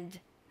 and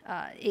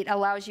it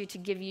allows you to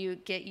get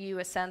you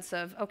a sense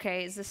of,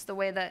 okay, is this the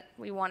way that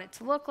we want it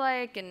to look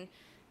like? And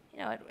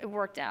it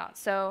worked out.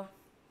 So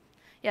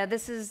yeah,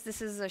 this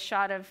is a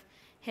shot of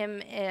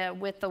him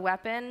with the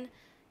weapon,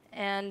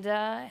 and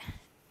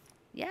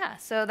yeah,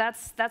 so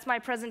that's my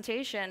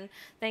presentation.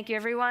 Thank you,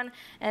 everyone.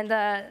 And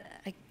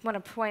I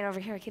want to point over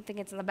here. I keep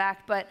thinking it's in the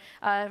back, but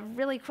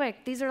really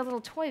quick, these are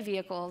little toy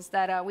vehicles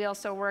that we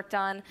also worked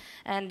on,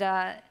 and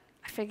I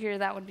figure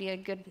that would be a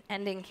good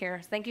ending here.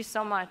 Thank you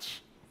so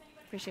much.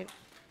 Appreciate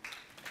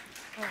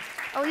it.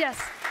 Oh, yes.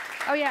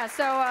 Oh, yeah,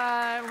 so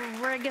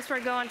I guess we're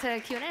going to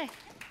Q&A.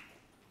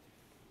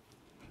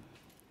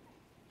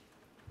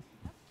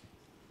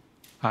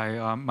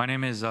 Hi, my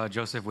name is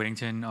Joseph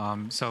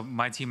Whittington. So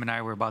my team and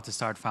I were about to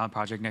start Final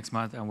Project next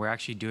month, and we're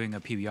actually doing a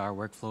PBR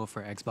workflow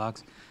for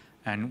Xbox.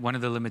 And one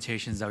of the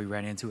limitations that we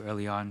ran into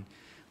early on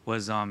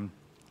was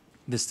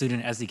the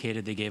student SDK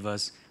that they gave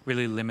us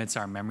really limits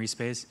our memory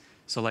space.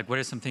 So like, what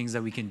are some things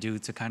that we can do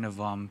to kind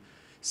of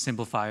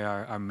simplify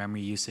our memory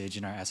usage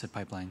in our asset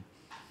pipeline?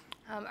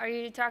 Are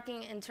you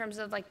talking in terms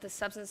of like the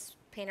Substance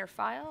Painter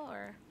file,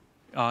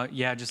 or?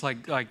 Yeah, just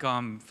like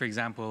for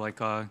example, like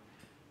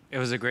it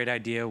was a great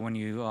idea when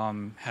you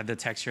had the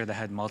texture that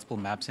had multiple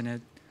maps in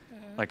it.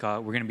 Mm-hmm. Like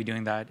we're going to be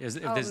doing that.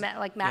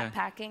 Like map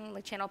packing,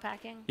 like channel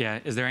packing? Yeah.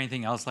 Is there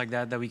anything else like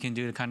that we can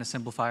do to kind of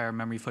simplify our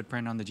memory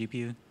footprint on the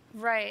GPU?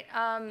 Right.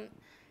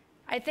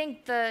 I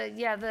think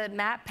the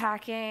map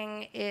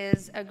packing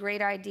is a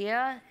great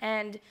idea.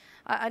 And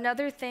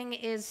another thing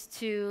is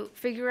to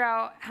figure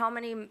out how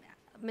many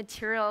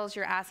materials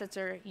your assets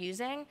are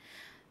using.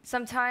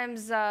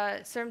 Sometimes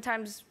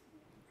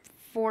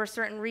for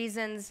certain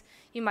reasons,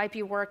 you might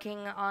be working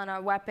on a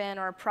weapon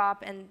or a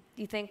prop, and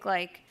you think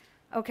like,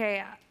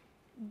 okay,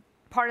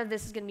 part of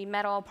this is going to be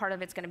metal, part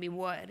of it's going to be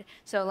wood.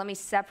 So let me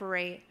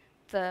separate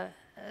the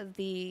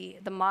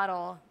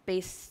model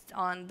based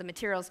on the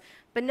materials.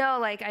 But no,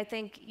 like I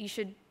think you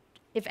should,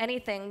 if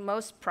anything,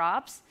 most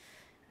props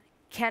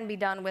can be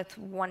done with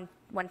one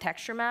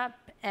texture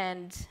map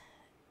and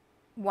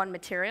one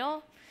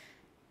material.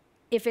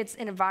 If it's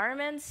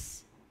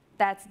environments,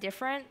 that's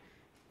different.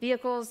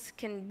 Vehicles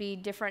can be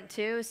different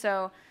too.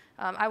 So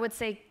I would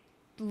say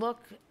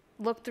look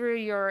through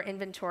your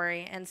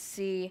inventory and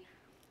see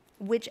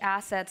which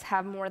assets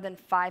have more than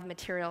 5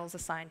 materials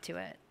assigned to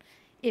it.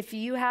 If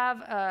you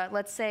have,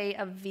 let's say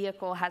a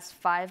vehicle has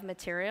 5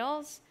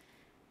 materials,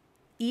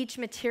 each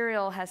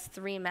material has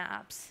 3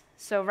 maps.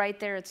 So right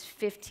there it's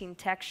 15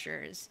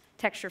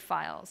 texture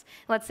files.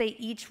 Let's say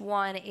each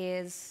one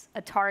is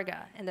a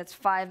Targa, and that's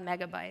 5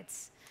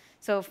 megabytes.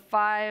 So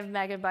 5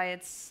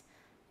 megabytes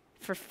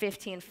for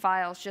 15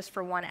 files just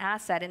for one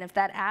asset. And if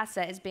that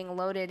asset is being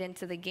loaded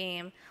into the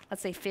game,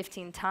 let's say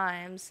 15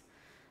 times,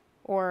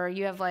 or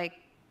you have like,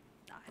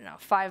 I don't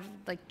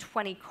know,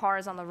 20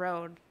 cars on the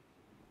road,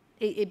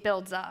 it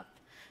builds up.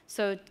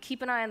 So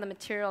keep an eye on the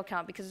material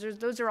count, because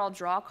those are all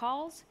draw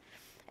calls.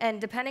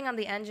 And depending on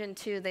the engine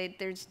too,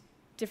 there's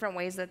different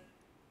ways that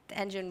the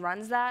engine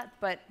runs that,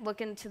 but look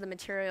into the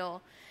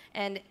material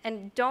and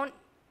don't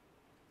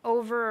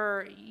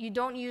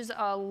use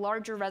a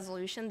larger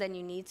resolution than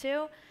you need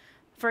to.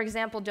 For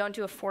example, don't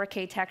do a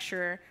 4K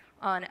texture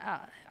on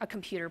a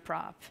computer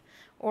prop,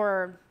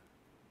 or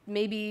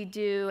maybe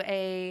do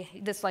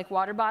this like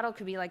water bottle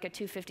could be like a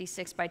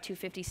 256 by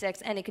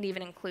 256, and it could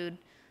even include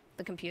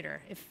the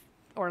computer,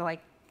 or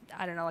like,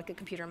 I don't know, like a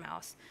computer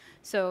mouse.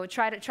 So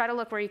try to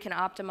look where you can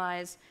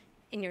optimize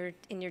in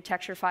your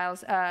texture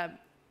files. I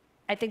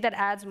think that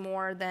adds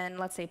more than,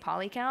 let's say,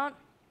 poly count,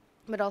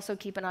 but also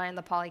keep an eye on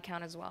the poly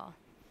count as well.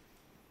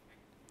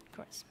 Of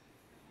course.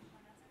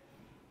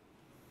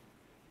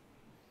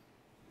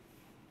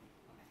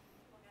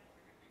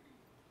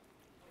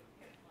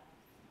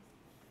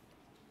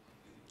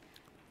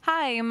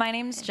 Hi, my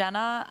name's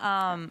Jenna.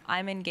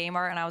 I'm in game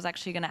art, and I was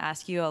actually going to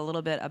ask you a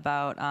little bit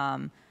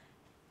about,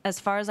 as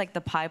far as like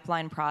the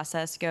pipeline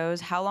process goes,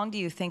 how long do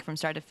you think from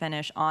start to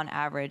finish, on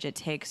average, it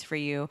takes for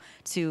you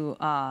to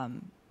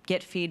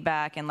get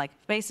feedback and like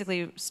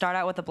basically start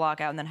out with the block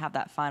out and then have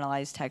that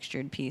finalized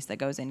textured piece that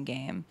goes in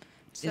game?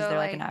 So is there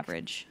like an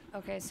average?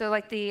 Okay, so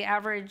like the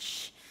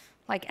average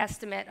like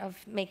estimate of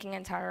making an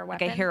entire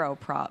weapon? Like a hero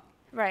prop.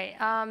 Right.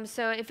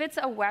 So if it's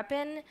a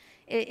weapon,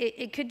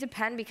 it could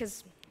depend,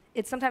 because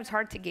it's sometimes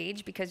hard to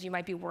gauge because you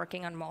might be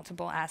working on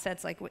multiple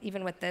assets. Like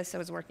even with this, I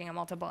was working on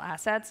multiple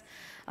assets.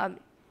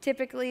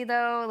 Typically,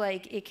 though,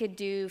 like it could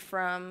do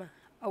from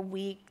a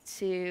week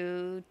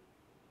to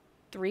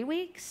 3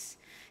 weeks,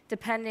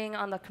 depending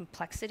on the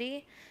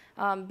complexity,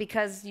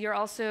 because you're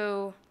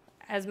also,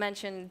 as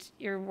mentioned,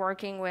 you're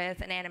working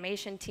with an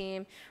animation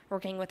team,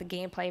 working with the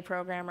gameplay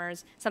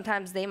programmers.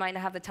 Sometimes they might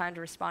not have the time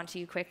to respond to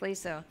you quickly,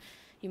 so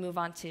you move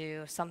on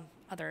to some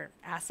other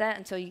asset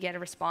until you get a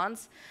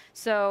response.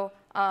 So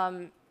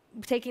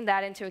taking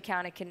that into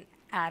account, it can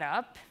add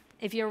up.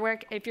 If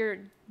you're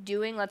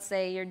doing, let's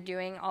say you're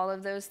doing all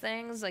of those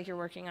things, like you're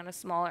working on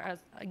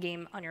a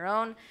game on your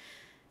own,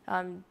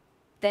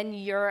 then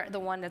you're the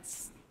one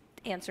that's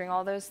answering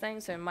all those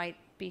things, so it might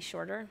be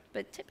shorter.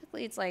 But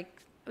typically it's like,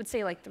 I would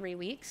say like 3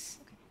 weeks.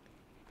 Okay.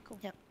 Cool.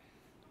 Yep.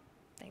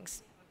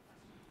 Thanks.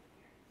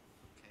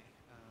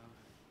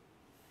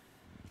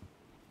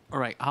 All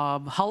right.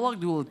 How long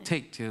will it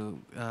take to,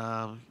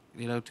 to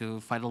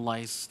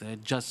finalize the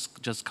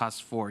Just Cause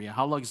 4? Yeah.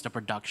 How long is the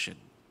production?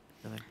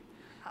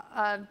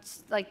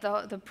 Like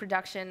the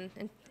production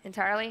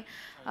entirely.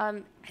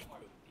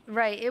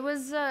 Right. It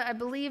was, I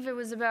believe it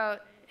was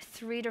about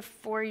 3 to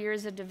 4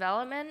 years of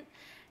development,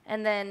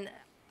 and then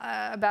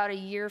about a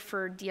year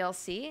for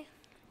DLC.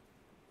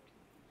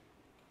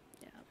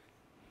 Yeah.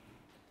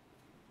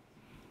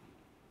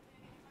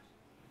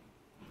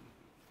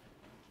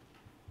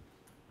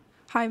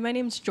 Hi, my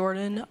name's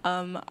Jordan.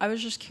 I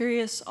was just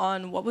curious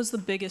on what was the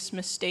biggest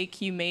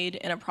mistake you made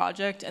in a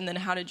project, and then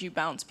how did you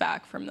bounce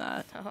back from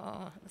that?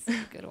 Oh, that's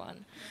a good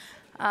one.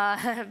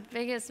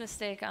 Biggest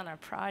mistake on a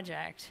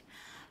project.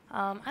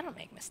 I don't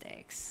make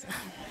mistakes.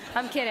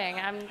 I'm kidding.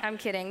 I'm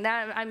kidding.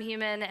 I'm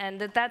human, and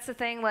that's the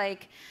thing.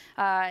 Like,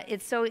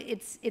 it's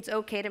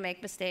okay to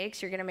make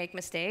mistakes. You're gonna make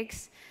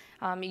mistakes.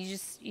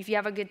 If you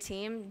have a good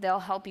team, they'll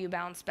help you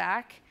bounce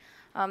back.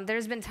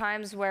 There's been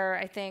times where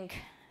I think,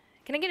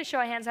 can I get a show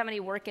of hands how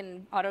many work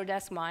in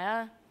Autodesk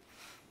Maya?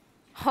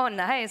 Oh,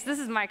 nice. This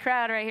is my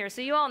crowd right here.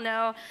 So you all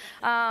know.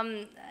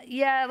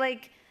 Yeah,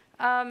 like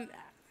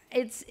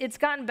it's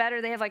gotten better.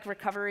 They have like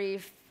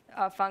recovery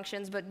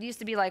functions, but it used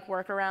to be like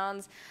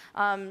workarounds.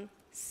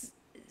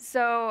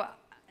 So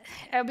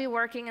I'll be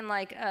working in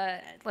like,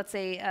 let's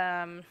say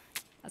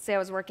I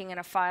was working in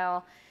a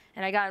file,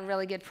 and I got in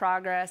really good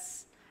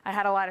progress. I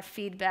had a lot of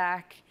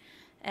feedback,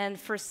 and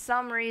for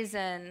some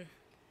reason,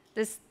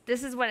 this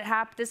is what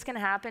this can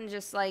happen.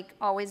 Just like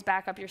always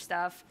back up your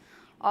stuff,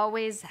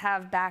 always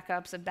have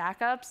backups of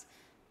backups.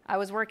 I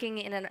was working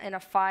in a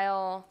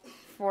file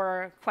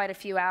for quite a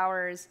few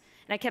hours,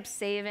 and I kept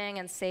saving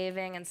and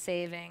saving and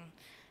saving.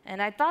 And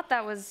I thought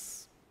that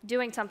was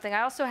doing something.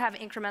 I also have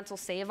incremental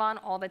save on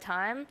all the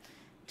time.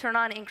 Turn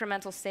on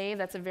incremental save.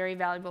 That's a very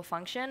valuable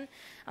function.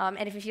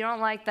 And if you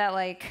don't like that,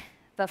 like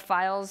the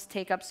files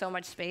take up so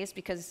much space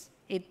because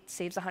it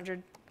saves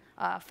 100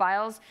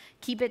 files,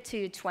 keep it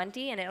to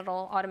 20, and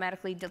it'll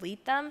automatically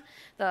delete them,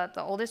 the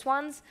oldest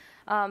ones.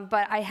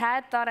 But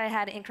I thought I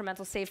had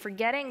incremental save,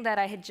 forgetting that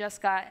I had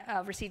just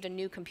received a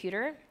new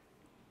computer.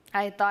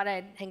 I thought I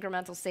had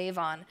incremental save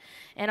on.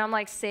 And I'm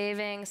like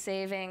saving.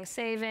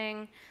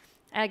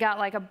 And I got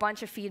like a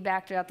bunch of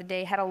feedback throughout the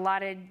day, had a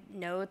lot of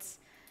notes.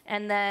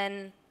 And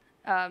then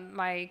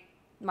my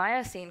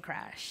Maya scene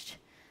crashed.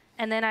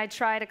 And then I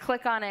tried to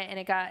click on it, and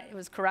it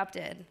was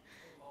corrupted.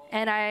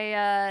 And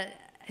I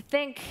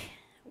think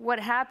what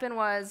happened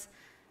was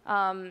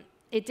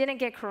it didn't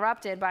get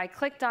corrupted, but I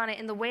clicked on it.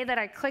 And the way that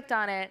I clicked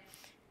on it,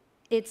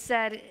 it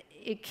said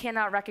it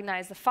cannot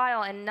recognize the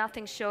file, and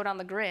nothing showed on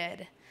the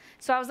grid.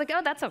 So I was like,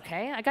 oh, that's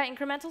okay. I got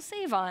incremental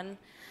save on.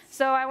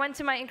 So I went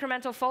to my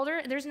incremental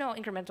folder. There's no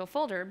incremental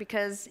folder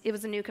because it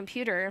was a new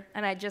computer,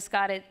 and I just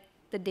got it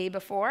the day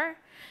before.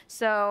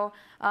 So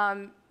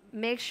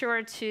make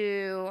sure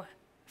to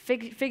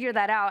figure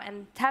that out,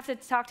 and have to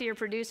talk to your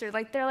producer.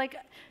 Like they're like,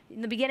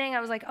 in the beginning,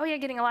 I was like, oh yeah,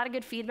 getting a lot of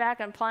good feedback.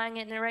 I'm applying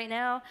it in right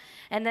now.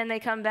 And then they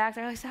come back.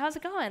 They're like, so how's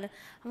it going?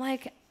 I'm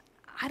like,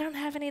 I don't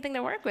have anything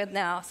to work with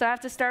now. So I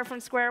have to start from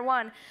square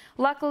one.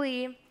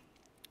 Luckily,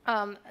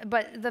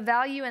 but the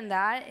value in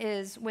that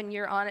is when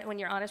you're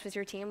honest with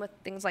your team with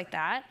things like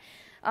that,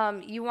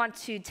 you want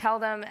to tell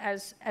them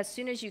as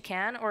soon as you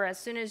can, or as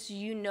soon as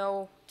you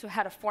know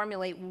how to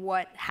formulate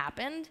what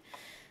happened,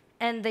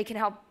 and they can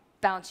help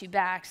bounce you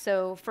back.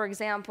 So, for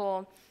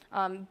example,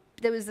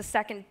 there was the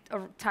second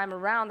time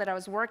around that I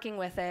was working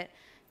with it,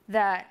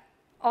 that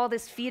all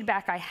this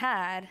feedback I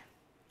had,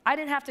 I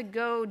didn't have to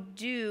go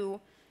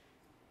do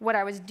what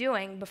I was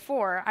doing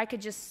before. I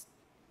could just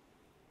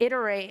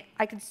iterate.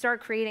 I could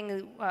start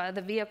creating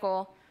the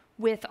vehicle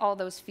with all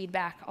those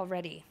feedback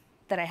already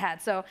that I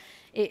had. So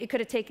it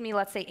could have taken me,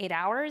 let's say, 8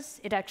 hours.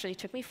 It actually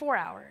took me 4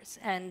 hours,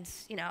 and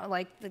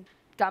it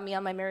got me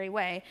on my merry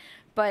way.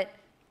 But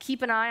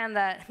keep an eye on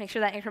that. Make sure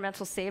that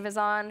incremental save is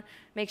on.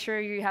 Make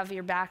sure you have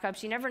your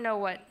backups. You never know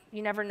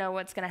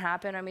what's going to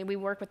happen. I mean, we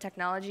work with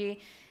technology,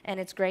 and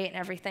it's great and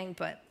everything,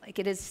 but like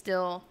it is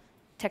still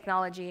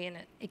technology, and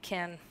it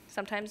can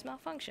sometimes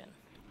malfunction.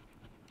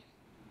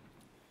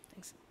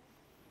 Thanks.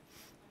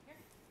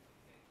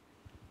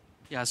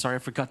 Yeah, sorry, I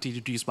forgot to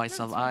introduce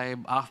myself.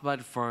 I'm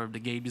Ahmad from the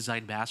Game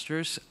Design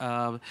Masters.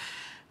 I'm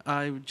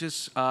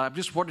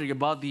just wondering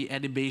about the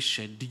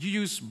animation. Do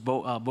you use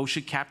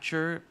motion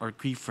capture or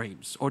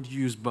keyframes, or do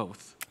you use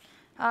both?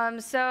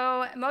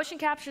 So motion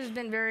capture has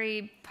been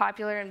very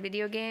popular in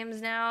video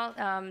games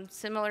now,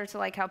 similar to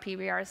like how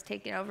PBR has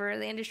taken over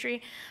the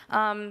industry.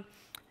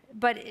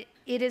 But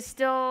it is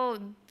still,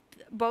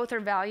 both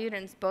are valued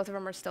and both of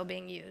them are still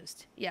being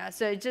used. Yeah,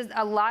 so it's just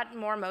a lot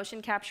more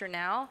motion capture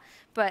now,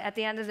 but at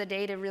the end of the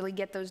day, to really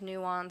get those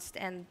nuanced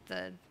and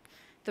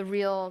the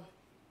real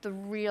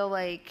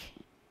like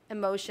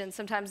emotion,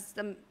 sometimes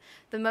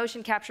the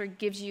motion capture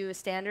gives you a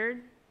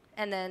standard,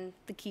 and then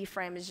the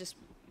keyframe is just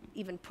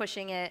even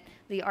pushing it.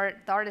 The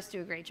artists do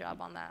a great job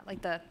on that,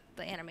 like the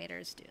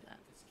animators do that.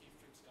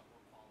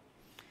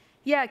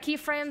 Yeah,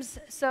 keyframes.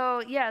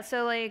 So yeah,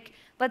 so like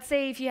let's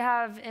say if you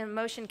have in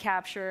motion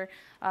capture,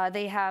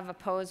 they have a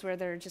pose where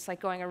they're just like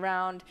going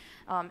around,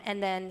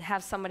 and then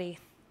have somebody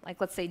like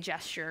let's say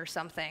gesture or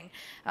something.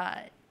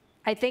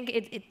 I think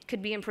it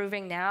could be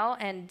improving now,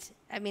 and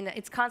I mean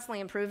it's constantly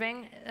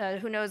improving.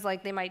 Who knows?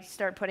 Like they might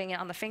start putting it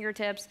on the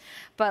fingertips,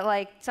 but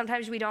like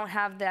sometimes we don't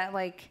have that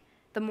like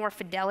the more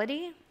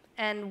fidelity.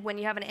 And when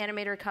you have an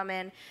animator come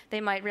in,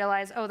 they might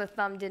realize, oh, the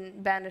thumb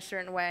didn't bend a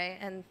certain way,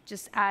 and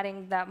just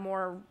adding that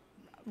more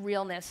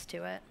realness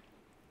to it.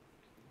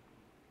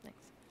 Thanks.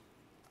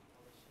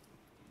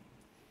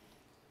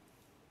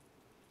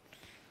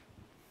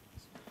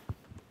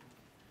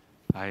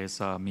 Hi, it's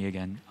me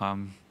again.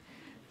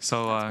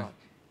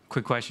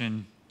 Quick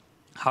question.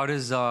 How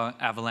does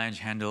Avalanche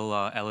handle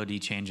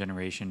LOD chain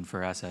generation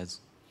for assets?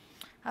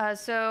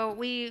 So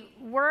we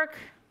work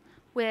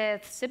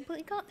with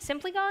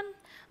Simplygon,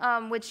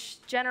 which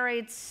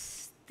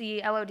generates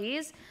the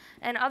LODs.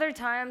 And other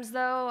times,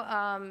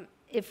 though,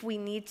 if we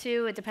need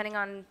to, depending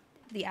on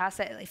the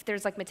asset, if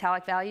there's like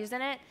metallic values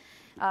in it,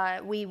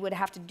 we would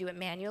have to do it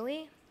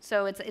manually.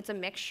 So it's a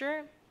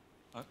mixture.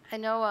 I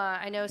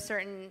know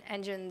certain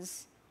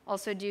engines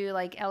also do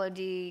like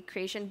LOD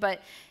creation,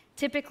 but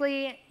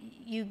typically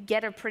you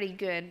get a pretty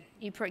good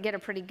you get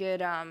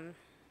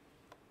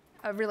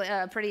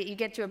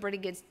to a pretty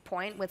good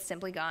point with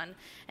Simplygon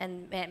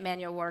and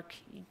manual work.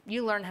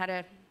 You learn how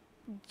to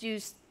do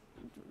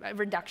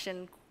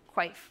reduction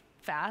quite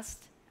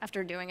fast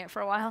after doing it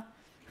for a while.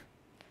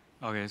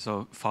 Okay,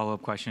 so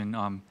follow-up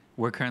question.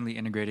 We're currently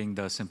integrating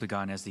the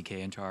Simplygon SDK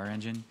into our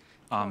engine.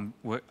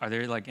 Are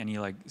there like any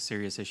like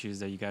serious issues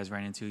that you guys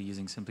ran into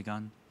using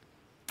Simplygon?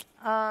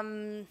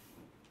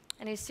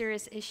 Any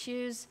serious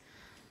issues?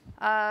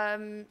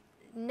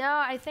 No,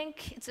 I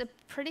think it's a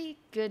pretty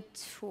good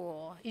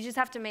tool. You just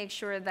have to make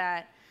sure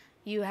that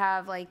you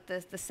have like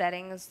the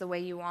settings the way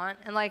you want.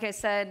 And like I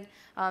said,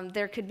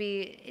 there could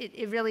be,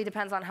 it really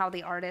depends on how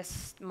the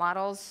artist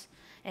models.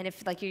 And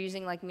if like you're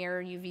using like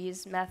mirror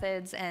UVs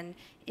methods, and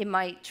it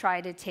might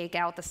try to take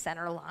out the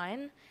center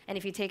line. And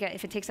if it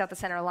takes out the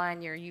center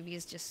line, your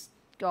UVs just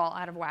go all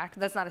out of whack.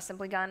 That's not a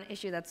Simplygon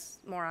issue. That's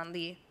more on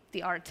the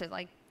art to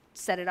like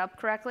set it up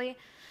correctly.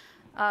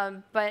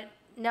 But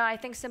no, I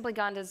think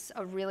Simplygon does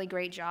a really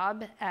great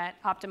job at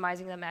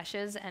optimizing the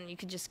meshes, and you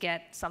could just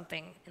get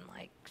something in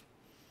like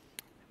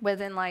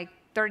within like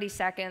 30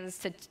 seconds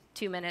to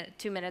 2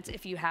 minutes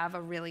if you have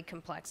a really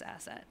complex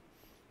asset.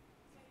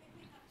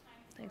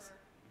 Thanks.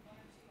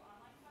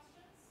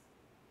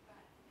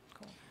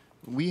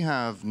 We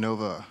have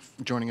Nova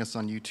joining us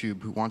on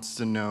YouTube who wants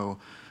to know,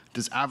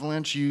 does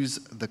Avalanche use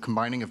the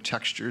combining of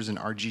textures and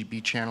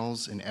RGB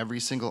channels in every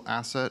single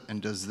asset, and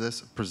does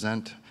this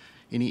present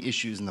any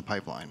issues in the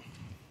pipeline?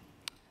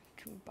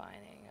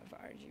 Combining of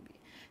RGB.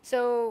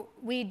 So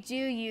we do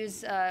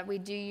use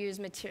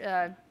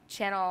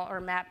channel or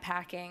map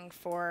packing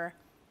for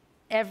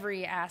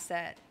every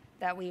asset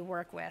that we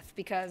work with,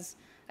 because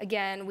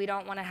again, we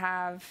don't want to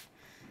have,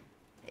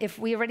 if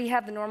we already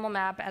have the normal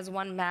map as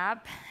one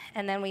map,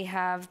 and then we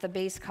have the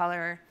base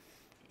color,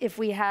 if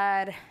we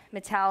had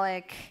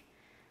metallic,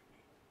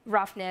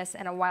 roughness,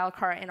 and a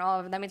wildcard in all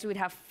of them, that means we'd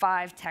have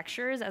 5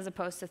 textures as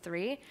opposed to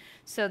 3.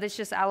 So this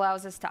just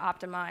allows us to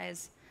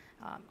optimize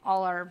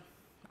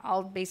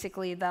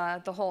basically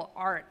the whole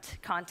art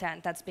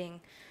content that's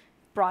being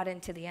brought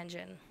into the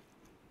engine.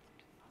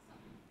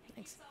 Awesome.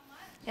 Thanks so much.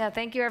 Yeah,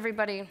 thank you,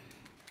 everybody.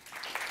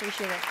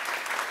 Appreciate it.